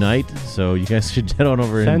Yes. Unite. So you guys should head on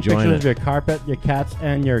over and Send join pictures it. of your carpet, your cats,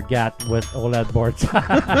 and your gat with OLED boards.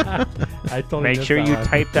 I totally Make missed sure that you one.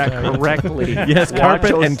 type that correctly. Yes, Watch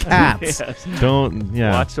carpet those- and cats. Yes. Don't.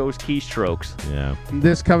 Yeah. Watch those keystrokes. Yeah.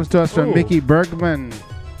 This comes to us from Ooh. Mickey Bergman.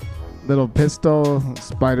 Little pistol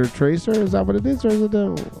spider tracer. Is that what it is, or is it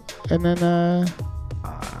a? And then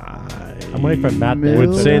I'm waiting for Matt. to Would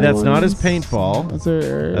answer say that. that's not his paintball. That's,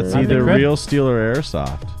 a, That's I either think Red- real steel or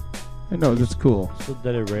airsoft. I know that's cool. So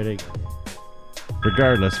did it rating.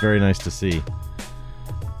 Regardless, very nice to see.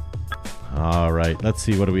 All right, let's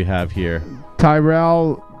see. What do we have here?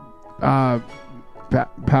 Tyrell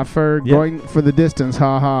Paffer Yep. going for the distance.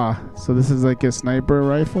 Haha. So this is like a sniper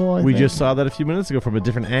rifle. I We think? just saw that a few minutes ago from a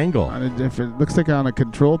different angle. on a different. Looks like on a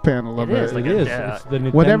control panel of It is, it. like It is. a- It's the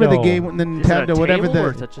Nintendo. Whatever the game, the Is that a Nintendo, whatever table, or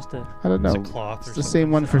is the. that just a? I don't It's know. a cloth or It's the something.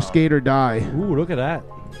 same one for skate or die. Ooh, look at that.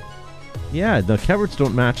 Yeah, the covers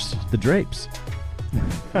don't match the drapes.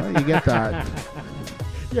 Well, you get that.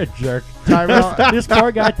 You jerk. Tyrell. This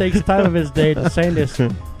poor guy takes time of his day to send this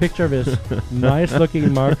picture of his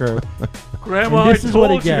nice-looking marker. Grandma, And this is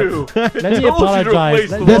what he gets. Let me apologize.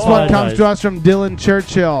 Let me This one apologize. comes to us from Dylan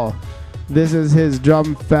Churchill. This is his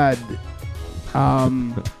drum fed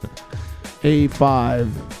A5.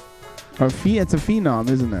 Or it's a Phenom,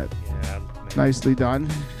 isn't it? Yeah. Nicely done.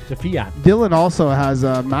 The Fiat. Dylan also has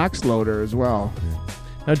a Max Loader as well.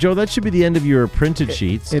 Now, Joe, that should be the end of your printed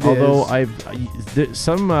sheets. it although is.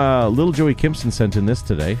 some little Joey Kimpson sent in this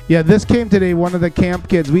today. Yeah, this came today. One of the camp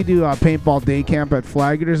kids. We do paintball day camp at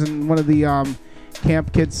Flaggers, and one of the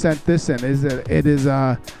camp kids sent this in.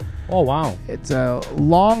 Oh, wow. It's a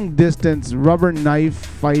long distance rubber knife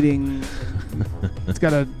fighting. It's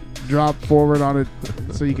got a drop forward on it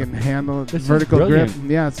so you can handle it. This is Vertical grip. brilliant.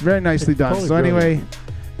 Yeah, it's very nicely done. totally So anyway,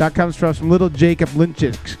 that comes from us from little Jacob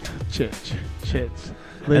Lynchich.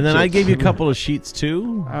 And then I gave you a couple of sheets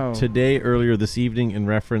too Oh. today, earlier this evening, in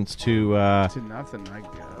reference to to nothing.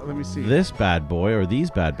 Let me see. this bad boy or these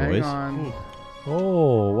bad Hang boys. on.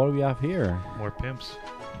 Oh, what do we have here? More pimps.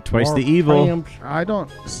 Twice More the evil. frames. I don't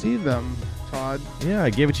see them, Todd. Yeah, I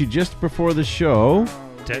gave it to you just before the show.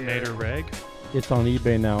 Oh, Detonator rag. It's on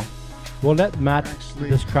eBay now. We'll let Matt Actually-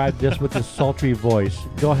 describe this with his sultry voice.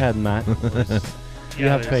 Go ahead, Matt. You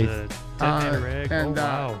have there's faith. a detonator rag. and, oh,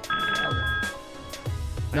 wow.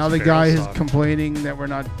 Now Nice the barrel guy is saw. complaining that we're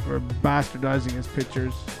bastardizing his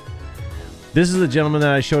pictures. This is the gentleman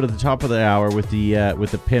that I showed at the top of the hour with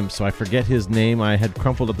the pimp. So I forget his name. I had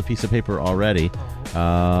crumpled up the piece of paper already.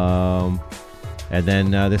 And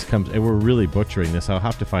then this comes. And we're really butchering this. I'll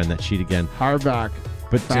have to find that sheet again. Hardback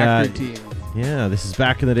But factory team. yeah, this is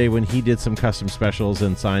back in the day when he did some custom specials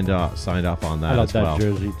and signed off on that I love as that well.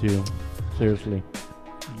 jersey, too. Seriously.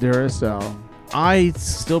 Duracell. I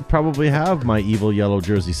still probably have my evil yellow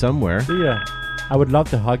jersey somewhere. So, yeah. I would love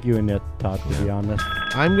to hug you in it, Todd, to be honest.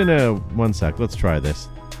 I'm gonna one sec. Let's try this.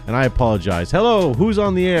 And I apologize. Hello, who's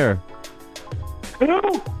on the air?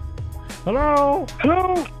 Hello! Hello!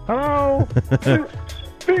 Hello!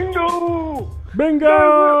 Bingo!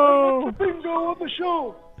 Bingo! Bingo on the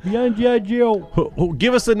show! Beyond G.I. Joe.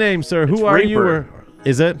 Give us a name, sir. Who are you? Reaper. Or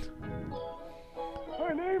is it?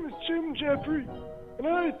 My name is Jim Jeffrey, and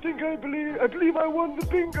I believe I won the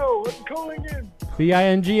bingo. I'm calling in.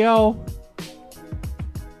 B-I-N-G-O.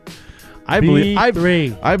 I believe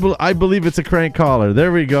B3. I believe it's a crank caller.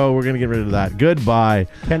 There we go. We're gonna get rid of that. Goodbye.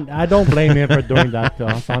 I don't blame him for doing that to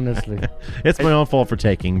us, honestly. It's my own fault for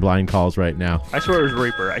taking blind calls right now. I swear it was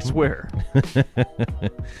Reaper. I swear.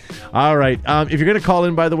 All right. If you're gonna call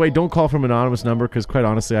in, by the way, don't call from an anonymous number because, quite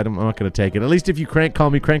honestly, I'm not gonna take it. At least if you crank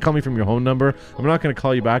call me from your home number. I'm not gonna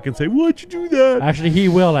call you back and say, "Why'd you do that?" Actually, he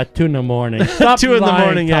will at 2 in the morning. Stop 2 in the lying,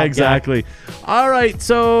 morning. Yeah, top guy. exactly. All right.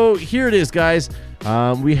 So here it is, guys.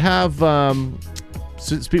 We have.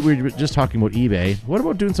 We were just talking about eBay. What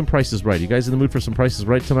about doing some Prices Right? You guys in the mood for some Prices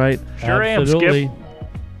Right tonight? Sure Absolutely. am,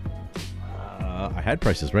 Skip. I had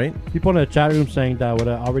Prices Right. People in the chat room saying that I would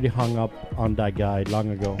have already hung up on that guy long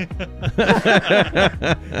ago.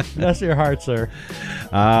 Bless your heart, sir.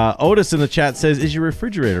 Otis in the chat says, "Is your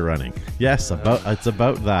refrigerator running?" Yes, it's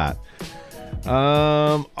about that.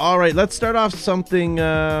 All right, let's start off something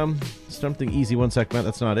easy. 1 sec, Matt.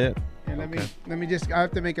 That's not it. And let me just. I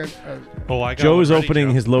have to make a. Oh, I got Joe's one ready, opening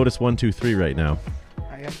Joe. his Lotus 123 right now.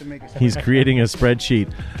 I have to make a. He's creating a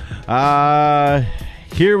spreadsheet.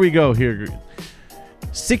 Here we go. Here,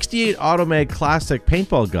 68 Automag Classic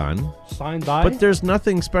paintball gun. Signed by? But there's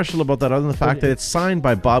nothing special about that other than the fact that it's signed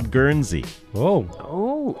by Bob Guernsey. Oh.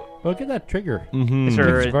 Oh. Look at that trigger. Mm-hmm. Is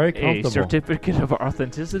there It's very a comfortable. certificate of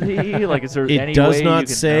authenticity? Like, is there It any does way not you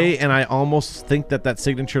can say, tell? and I almost think that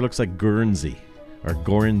signature looks like Guernsey or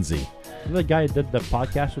Gornsey. The guy I did the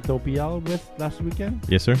podcast with OPL with last weekend?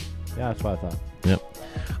 Yes, sir. Yeah, that's what I thought. Yep.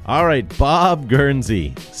 All right, Bob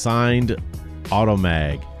Guernsey, signed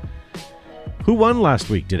Automag. Who won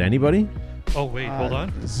last week? Did anybody? Oh, wait, hold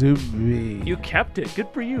on. Zuby. You kept it. Good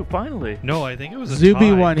for you, finally. No, I think it was a Zuby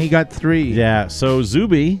tie. won. He got 3. Yeah, so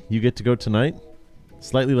Zuby, you get to go tonight.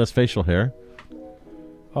 Slightly less facial hair.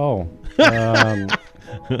 Oh.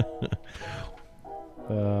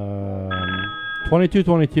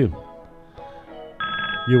 22.22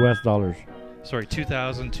 US dollars. Sorry,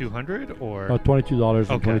 2,200 or? Oh, $22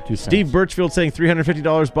 and Okay. 22 cents. Steve Birchfield saying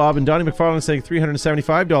 $350, Bob, and Donnie McFarland saying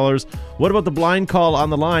 $375. What about the blind call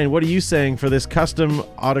on the line? What are you saying for this custom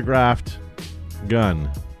autographed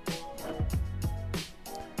gun?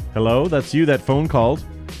 Hello, that's you that phone called.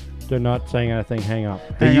 They're not saying anything. Hang up.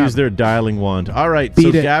 They Hang use on. their dialing wand. All right, Beat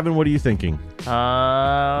so it. Gavin, what are you thinking?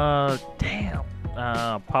 Damn.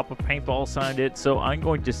 Papa Paintball signed it, so I'm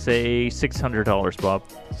going to say $600, Bob.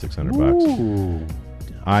 $600. Ooh.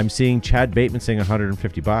 I'm seeing Chad Bateman saying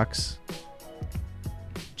 $150.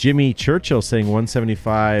 Jimmy Churchill saying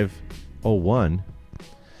 $175.01. What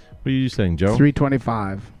are you saying, Joe?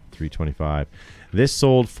 325. $325. This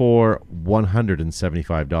sold for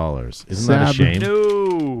 $175. Isn't that a Sab. shame?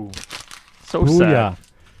 No. So Ooh, sad. yeah.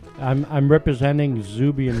 I'm representing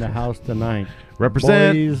Zuby in the house tonight.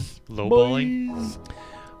 Represent. Boys. Lowballing? Boys.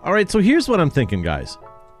 All right, so here's what I'm thinking, guys.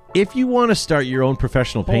 If you want to start your own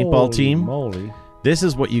professional paintball Holy team, moly. this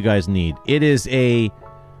is what you guys need. It is a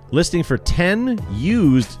listing for 10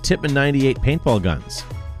 used Tippmann 98 paintball guns.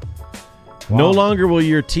 No Wow. longer will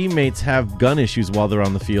your teammates have gun issues while they're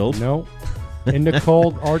on the field, No. In the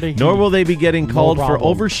cold or the heat. nor will they be getting No called for problem.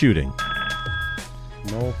 overshooting.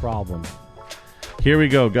 No problem. Here we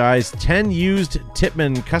go, guys. 10 used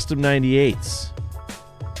Tippmann Custom 98s.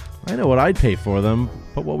 I know what I'd pay for them,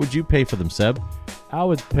 but what would you pay for them, Seb? I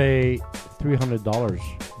would pay $300,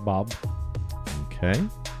 Bob. Okay.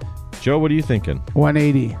 Joe, what are you thinking?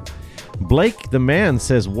 180. Blake, the man,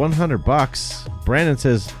 says $100. Brandon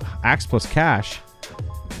says axe plus cash.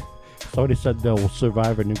 Somebody said they'll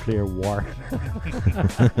survive a nuclear war.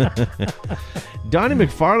 Donnie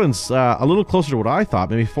McFarland's a little closer to what I thought.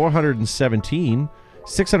 Maybe $417.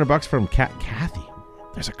 $600 from Kathy.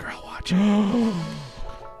 There's a girl watching.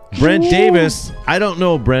 Brent Davis. I don't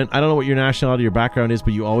know, Brent. I don't know what your nationality or background is,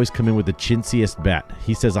 but you always come in with the chintziest bet.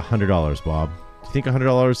 He says $100, Bob. Do you think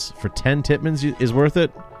 $100 for 10 Tippmanns is worth it?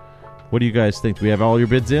 What do you guys think? Do we have all your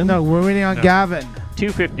bids in? No, we're waiting on Gavin.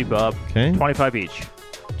 $250, Bob. Okay. 25 each.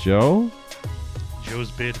 Joe?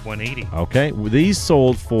 Joe's bid 180. Okay. These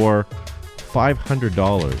sold for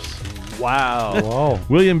 $500. Wow. Whoa.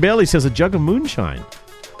 William Bailey says a jug of moonshine.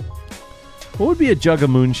 What would be a jug of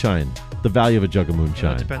moonshine? The value of a jug of Well, it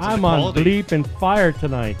moonshine. depends on I'm the on quality. bleep and fire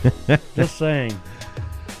tonight. Just saying.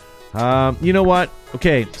 You know what?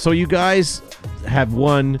 Okay, so you guys have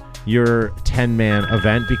won your 10-man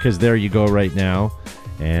event because there you go right now.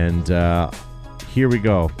 And Here we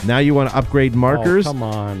go. Now you want to upgrade markers. Oh, come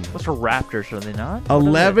on. Those are Raptors, are they not?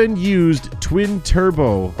 11 used twin tube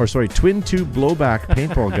blowback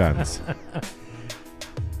paintball guns.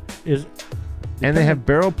 And they have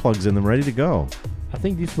barrel plugs in them ready to go. I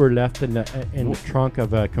think these were left in the trunk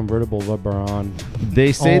of a convertible LeBron.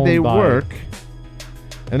 They say they owned by- work.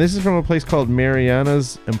 And this is from a place called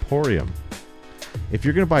Mariana's Emporium. If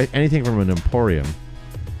you're going to buy anything from an Emporium,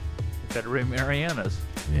 Better be Mariana's.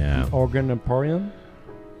 yeah. Organ Emporium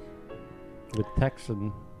with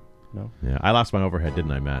Texan. No. Yeah, I lost my overhead,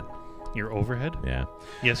 didn't I, Matt? Your overhead? Yeah.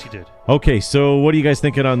 Yes, you did. Okay, so what are you guys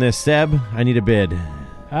thinking on this? Seb, I need a bid.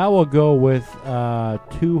 I will go with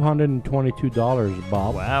 $222,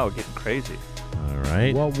 Bob. Wow, getting crazy. All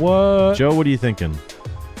right. What? Joe, what are you thinking?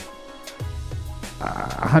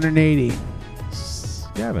 180.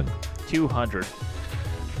 Gavin. 200.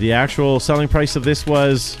 The actual selling price of this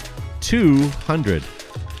was $200.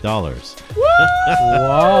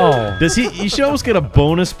 Wow. Does he? You should almost get a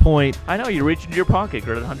bonus point. I know, you reach into your pocket,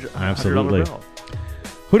 get a $100 Absolutely. bill.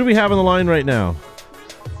 Who do we have on the line right now?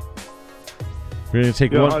 We're going to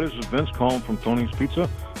take Yeah, one. hi, this is Vince calling from Tony's Pizza.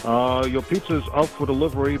 Your pizza is out for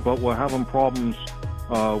delivery, but we're having problems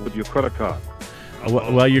with your credit card.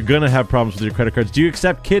 Well, you're going to have problems with your credit cards. Do you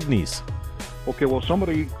accept kidneys? Okay, well,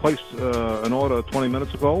 somebody placed an order 20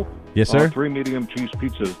 minutes ago. Yes, sir. 3 medium cheese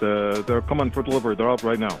pizzas. They're coming for delivery. They're out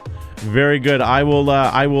right now. Very good. I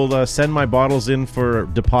will send my bottles in for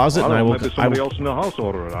deposit, and I will. Maybe somebody else in the house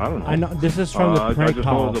order it. I don't know. I know this is from the I Prank just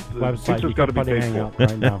Call know the website. pizza's You gotta can be probably paid hang for. out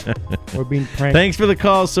right now. We're being pranked. Thanks for the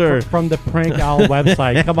call, sir. From the Prank Owl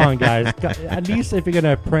website. Come on, guys. At least if you're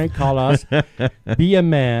gonna prank call us, be a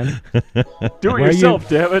man. Do it yourself,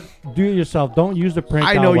 damn it. Do it yourself. Don't use the Prank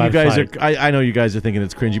I Owl know you website. guys are. I know you guys are thinking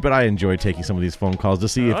it's cringy, but I enjoy taking some of these phone calls to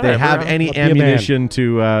see if they Whatever. have any Be a man. ammunition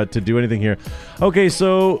to do anything here. Okay,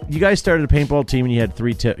 so you guys started a paintball team and you had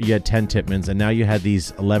 10 Tipmans, and now you had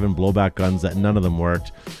these 11 blowback guns that none of them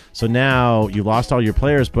worked. So now you lost all your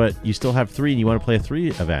players, but you still have 3, and you want to play a 3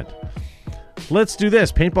 event. Let's do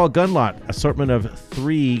this. Paintball gun lot. Assortment of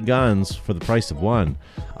 3 guns for the price of 1.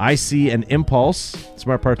 I see an Impulse,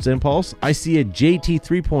 Smart Parts Impulse. I see a JT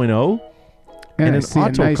 3.0 and I an see a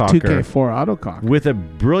nice autococker 2K4 autococker. with a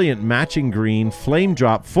brilliant matching green flame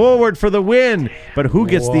drop forward for the win. But who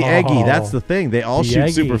gets the eggy? Whoa. That's the thing. They all The shoot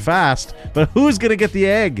eggy. super fast, but who's going to get the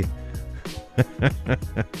egg?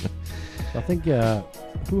 I think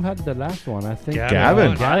who had the last one? I think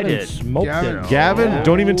Gavin. I did. smoked Gavin. it. Gavin, Yeah.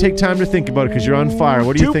 don't even take time to think about it because you're on fire.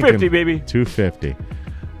 What are you 250, thinking? baby. 250.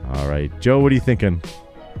 All right. Joe, what are you thinking?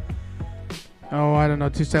 Oh, I don't know,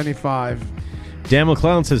 275. Dan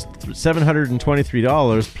McClellan says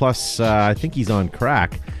 $723 plus I think he's on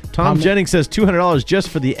crack. Tom Jennings says $200 just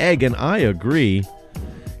for the egg, and I agree.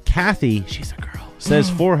 Kathy, she's a girl,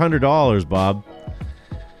 says $400, Bob. What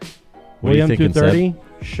William are you thinking, 230,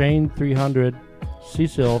 Shane 300,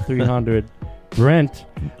 Cecil 300, Brent.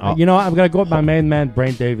 Oh. You know what? I'm gonna go with my main man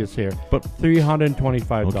Brent Davis here. But-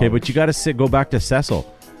 $325. Okay, but you got to go back to Cecil.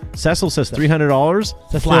 Cecil says $300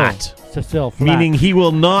 flat. Cecil flat. Meaning he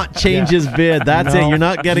will not change his bid. That's it. No, You're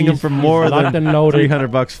not getting him he's- for he's more locked than and loaded.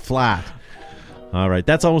 $300 flat. All right,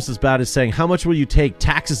 that's almost as bad as saying, how much will you take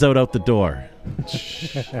taxes out the door?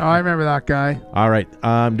 Oh, I remember that guy. All right,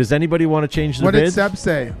 does anybody want to change the What bid? did Seb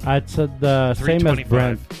say? I'd said the same as 325.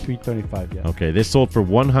 Brent. 325. Yeah. Okay, this sold for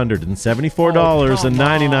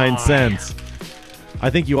 $174.99. I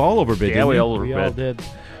think you all overbid. Yeah, didn't we you? all We all overbid. did.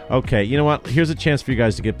 Okay, you know what? Here's a chance for you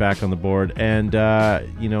guys to get back on the board. And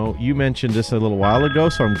you mentioned this a little while ago,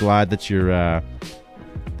 so I'm glad that you're doing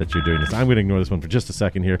this. I'm going to ignore this one for just a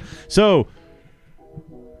second here. So,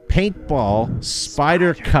 Paintball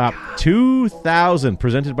Spider Cup 2000,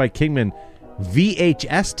 presented by Kingman,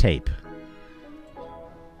 VHS tape.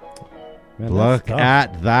 Man, Look that's tough.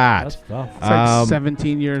 at that. That's tough. It's like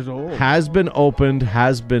 17 years old. Has been opened,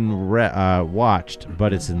 has been watched,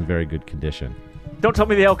 but it's in very good condition. Don't tell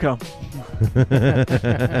me the outcome.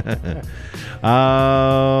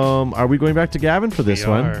 Are we going back to Gavin for this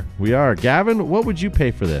We one? are. We are. Gavin, what would you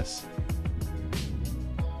pay for this?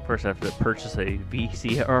 First, I have to purchase a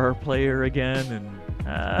VCR player again, and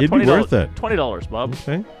It'd be $20 worth it. $20, Bob.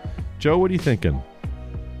 Okay. Joe, what are you thinking?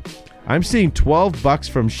 I'm seeing $12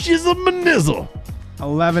 from Shizzle Manizzle.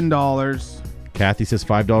 $11. Kathy says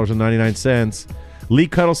 $5.99. Lee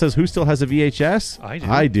Cuddle says, who still has a VHS? I do.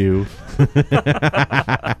 I do.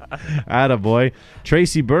 Attaboy.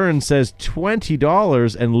 Tracy Burns says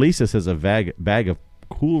 $20. And Lisa says a bag of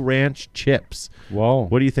Cool Ranch chips. Whoa.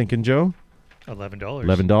 What are you thinking, Joe? $11.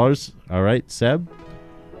 $11. All right. Seb?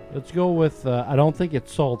 Let's go with. I don't think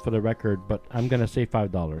it's sold for the record, but I'm gonna say $5.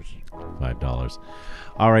 $5.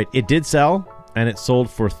 All right. It did sell. and it sold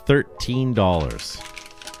for $13.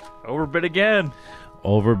 Overbid again.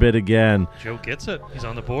 Overbid again. Joe gets it. He's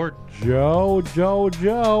on the board. Joe.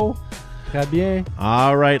 Très bien.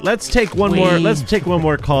 All right, let's take one more. Let's take one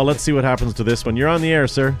more call. Let's see what happens to this one. You're on the air,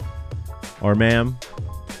 sir, or ma'am.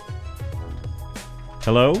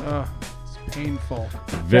 Hello. It's painful.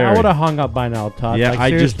 Very. I would have hung up by now, Todd. Yeah, Like, I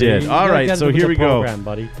just seriously, did. you All gotta right, get so into here the we go. program,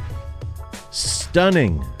 buddy.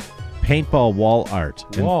 Stunning paintball wall art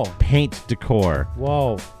and Whoa. paint decor.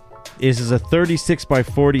 Whoa, This is a 36 by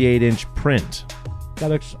 48 inch print. that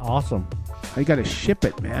looks awesome. You got to ship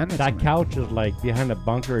it, man. That couch is like behind a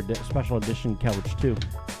bunker special edition couch too.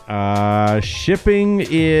 Shipping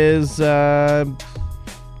is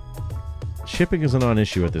shipping is a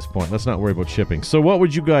non-issue at this point. Let's not worry about shipping. So what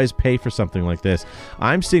would you guys pay for something like this?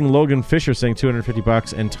 I'm seeing Logan Fisher saying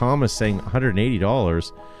 $250 and Thomas saying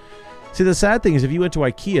 $180. See, the sad thing is if you went to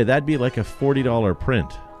IKEA, that'd be like a $40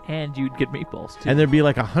 print. And you'd get meatballs, too. And there'd be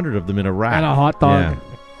like 100 of them in a rack. And a hot dog.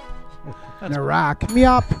 In a rack. Me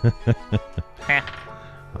up.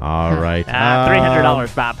 All right.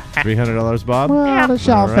 $300, Bob. $300, Bob? Well, the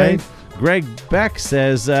shelf, All right. eh? Greg Beck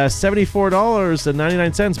says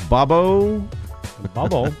 $74.99. Bobo.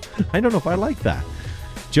 Bubble. I don't know if I like that.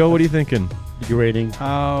 Joe, what are you thinking? Your rating?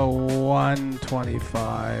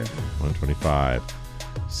 125. 125.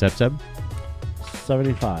 Seb?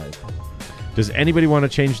 75. Does anybody want to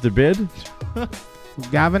change their bid?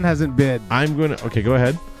 Gavin hasn't bid. I'm going to... Okay, go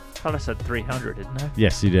ahead. I thought I said 300, didn't I?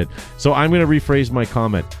 Yes, you did. So I'm going to rephrase my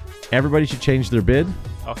comment. Everybody should change their bid?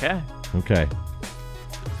 Okay. Okay.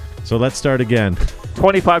 So let's start again.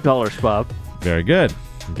 $25, Bob. Very good.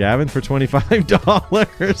 Gavin for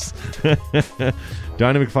 $25.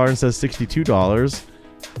 Donnie McFarlane says $62.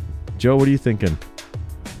 Joe, what are you thinking?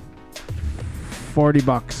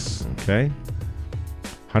 $40. Okay.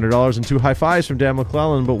 $100 and 2 high fives from Dan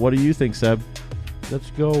McClellan, but what do you think, Seb? Let's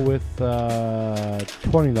go with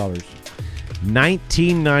 $20.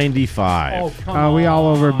 $19.95. Oh, come on. We all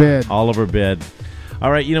overbid. All over bid. All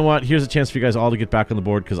right, you know what? Here's a chance for you guys all to get back on the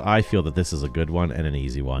board because I feel that this is a good one and an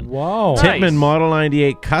easy one. Whoa. Nice. Titman Model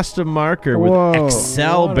 98 custom marker with Whoa.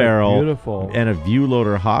 Excel What a barrel beautiful. and a view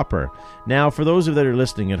loader hopper. Now, for those of you that are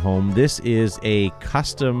listening at home, this is a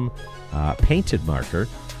custom painted marker.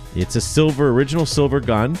 It's a original silver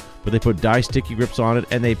gun, but they put dye sticky grips on it,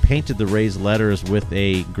 and they painted the raised letters with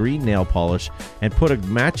a green nail polish and put a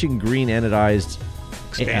matching green anodized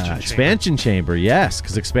expansion chamber. Yes,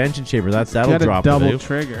 because expansion chamber, that'll Got drop a double you.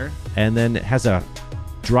 trigger. And then it has a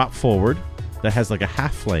drop forward that has like a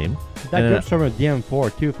half flame. That And grip's from a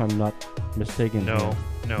DM4 too, if I'm not mistaken. No,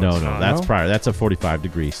 No, it's not. that's No? prior. That's a 45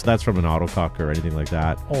 degrees. So that's from an autococker or anything like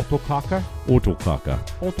that. Autococker? Autococker.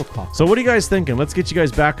 Autococker. So what are you guys thinking? Let's get you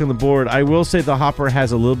guys back on the board. I will say the hopper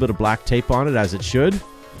has a little bit of black tape on it, as it should.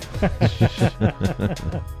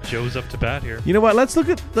 Joe's up to bat here. You know what? Let's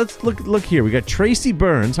look here. We got Tracy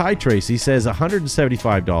Burns. Hi, Tracy. Says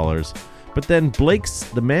 $175. But then Blake's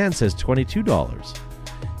the man says $22.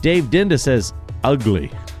 Dave Dinda says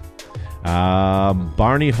ugly.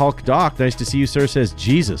 Barney Hulk Doc, nice to see you, sir, says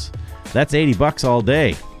Jesus. That's $80 all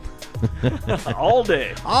day. All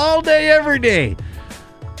day. All day, every day.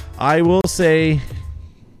 I will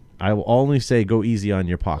only say go easy on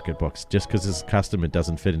your pocketbooks. Just because it's custom, it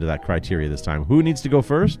doesn't fit into that criteria this time. Who needs to go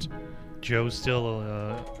first? Joe's still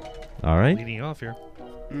All right. leading off here.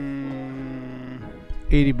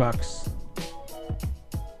 $80.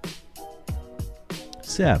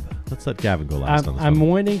 Seb. Let's let Gavin go last on this I'm one.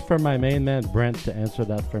 waiting for my main man Brent to answer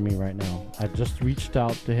that for me right now. I just reached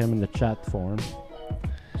out to him in the chat forum.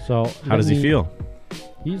 So How does he feel?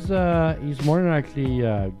 He's more than likely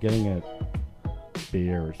getting a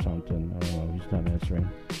beer or something. I don't know. He's not answering.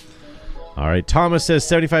 All right. Thomas says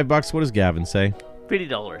 $75. What does Gavin say?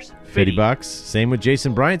 $50. $50. Same with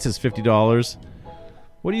Jason Bryant says $50.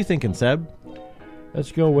 What are you thinking, Seb? Let's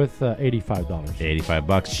go with $85. $85.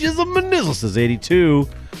 Shizzle Manizzle says $82.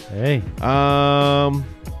 Hey.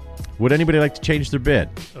 Would anybody like to change their bid?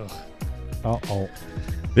 Uh-oh.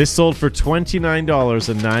 This sold for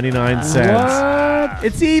 $29.99. What?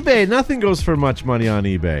 It's eBay. Nothing goes for much money on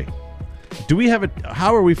eBay. Do we have it?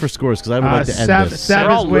 How are we for scores? Because I would like to end this.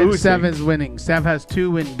 Sev is winning. Sev has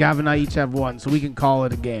 2 and Gavin and I each have 1, so we can call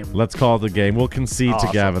it a game. Let's call it the game. We'll concede to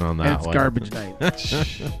Gavin on that And it's one. garbage night.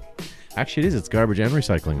 Actually, it is. It's garbage and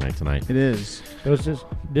recycling night tonight. It is. It was just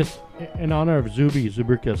this in honor of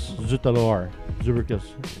Zubricus, Zutalor. Zubricus.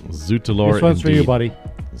 Zutalor, This one's for you, buddy.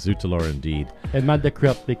 Zutalor, indeed. And Matt the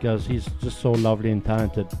Crypt, because he's just so lovely and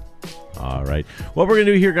talented. All right. What we're going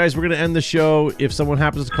to do here, guys, we're going to end the show. If someone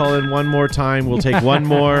happens to call in one more time, we'll take one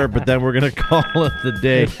more, but then we're going to call it the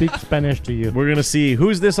day. I speak Spanish to you. We're going to see.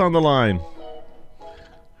 Who's this on the line?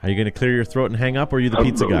 Are you going to clear your throat and hang up, or are you the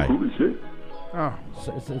pizza guy? Oh.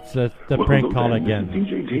 It's the prank call again.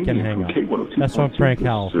 You can hang up. That's from Prank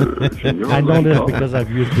Hal. I know this because I've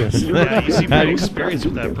used this. Yeah, you seem to have experience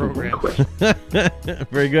with that program.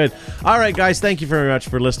 Very good. All right, guys, thank you very much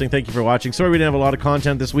for listening. Thank you for watching. Sorry we didn't have a lot of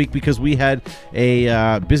content this week because we had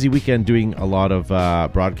a busy weekend doing a lot of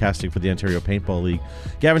broadcasting for the Ontario Paintball League.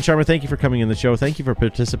 Gavin Sharma, thank you for coming in the show. Thank you for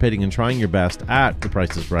participating and trying your best at The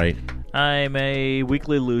Price is Right. I'm a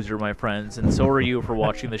weekly loser, my friends, and so are you for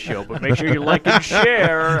watching the show. But make sure you like and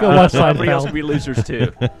share. Go watch somebody Seinfeld. else will be losers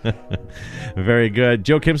too. Very good.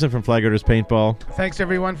 Joe Kimson from Flag Arters Paintball. Thanks,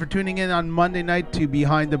 everyone, for tuning in on Monday night to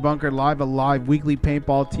Behind the Bunker Live, a live weekly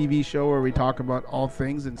paintball TV show where we talk about all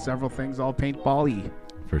things and several things all paintball-y.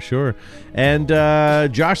 For sure. And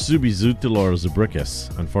Josh Zuby Zutilor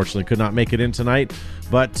Zabrickus unfortunately could not make it in tonight,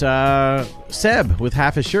 but Seb with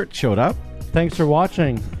half his shirt showed up. Thanks for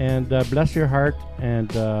watching, and bless your heart,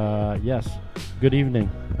 and yes, good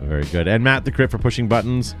evening. Very good. And Matt the Crit for pushing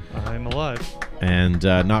buttons. I'm alive. And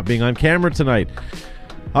not being on camera tonight.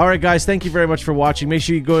 All right, guys, thank you very much for watching. Make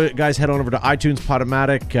sure you guys head on over to iTunes,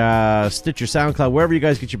 Podomatic, Stitcher, SoundCloud, wherever you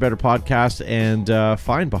guys get your better podcasts, and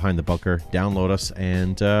find Behind the Bunker. Download us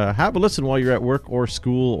and have a listen while you're at work or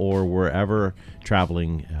school or wherever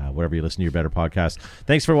traveling, wherever you listen to your better podcast.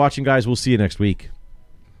 Thanks for watching, guys. We'll see you next week.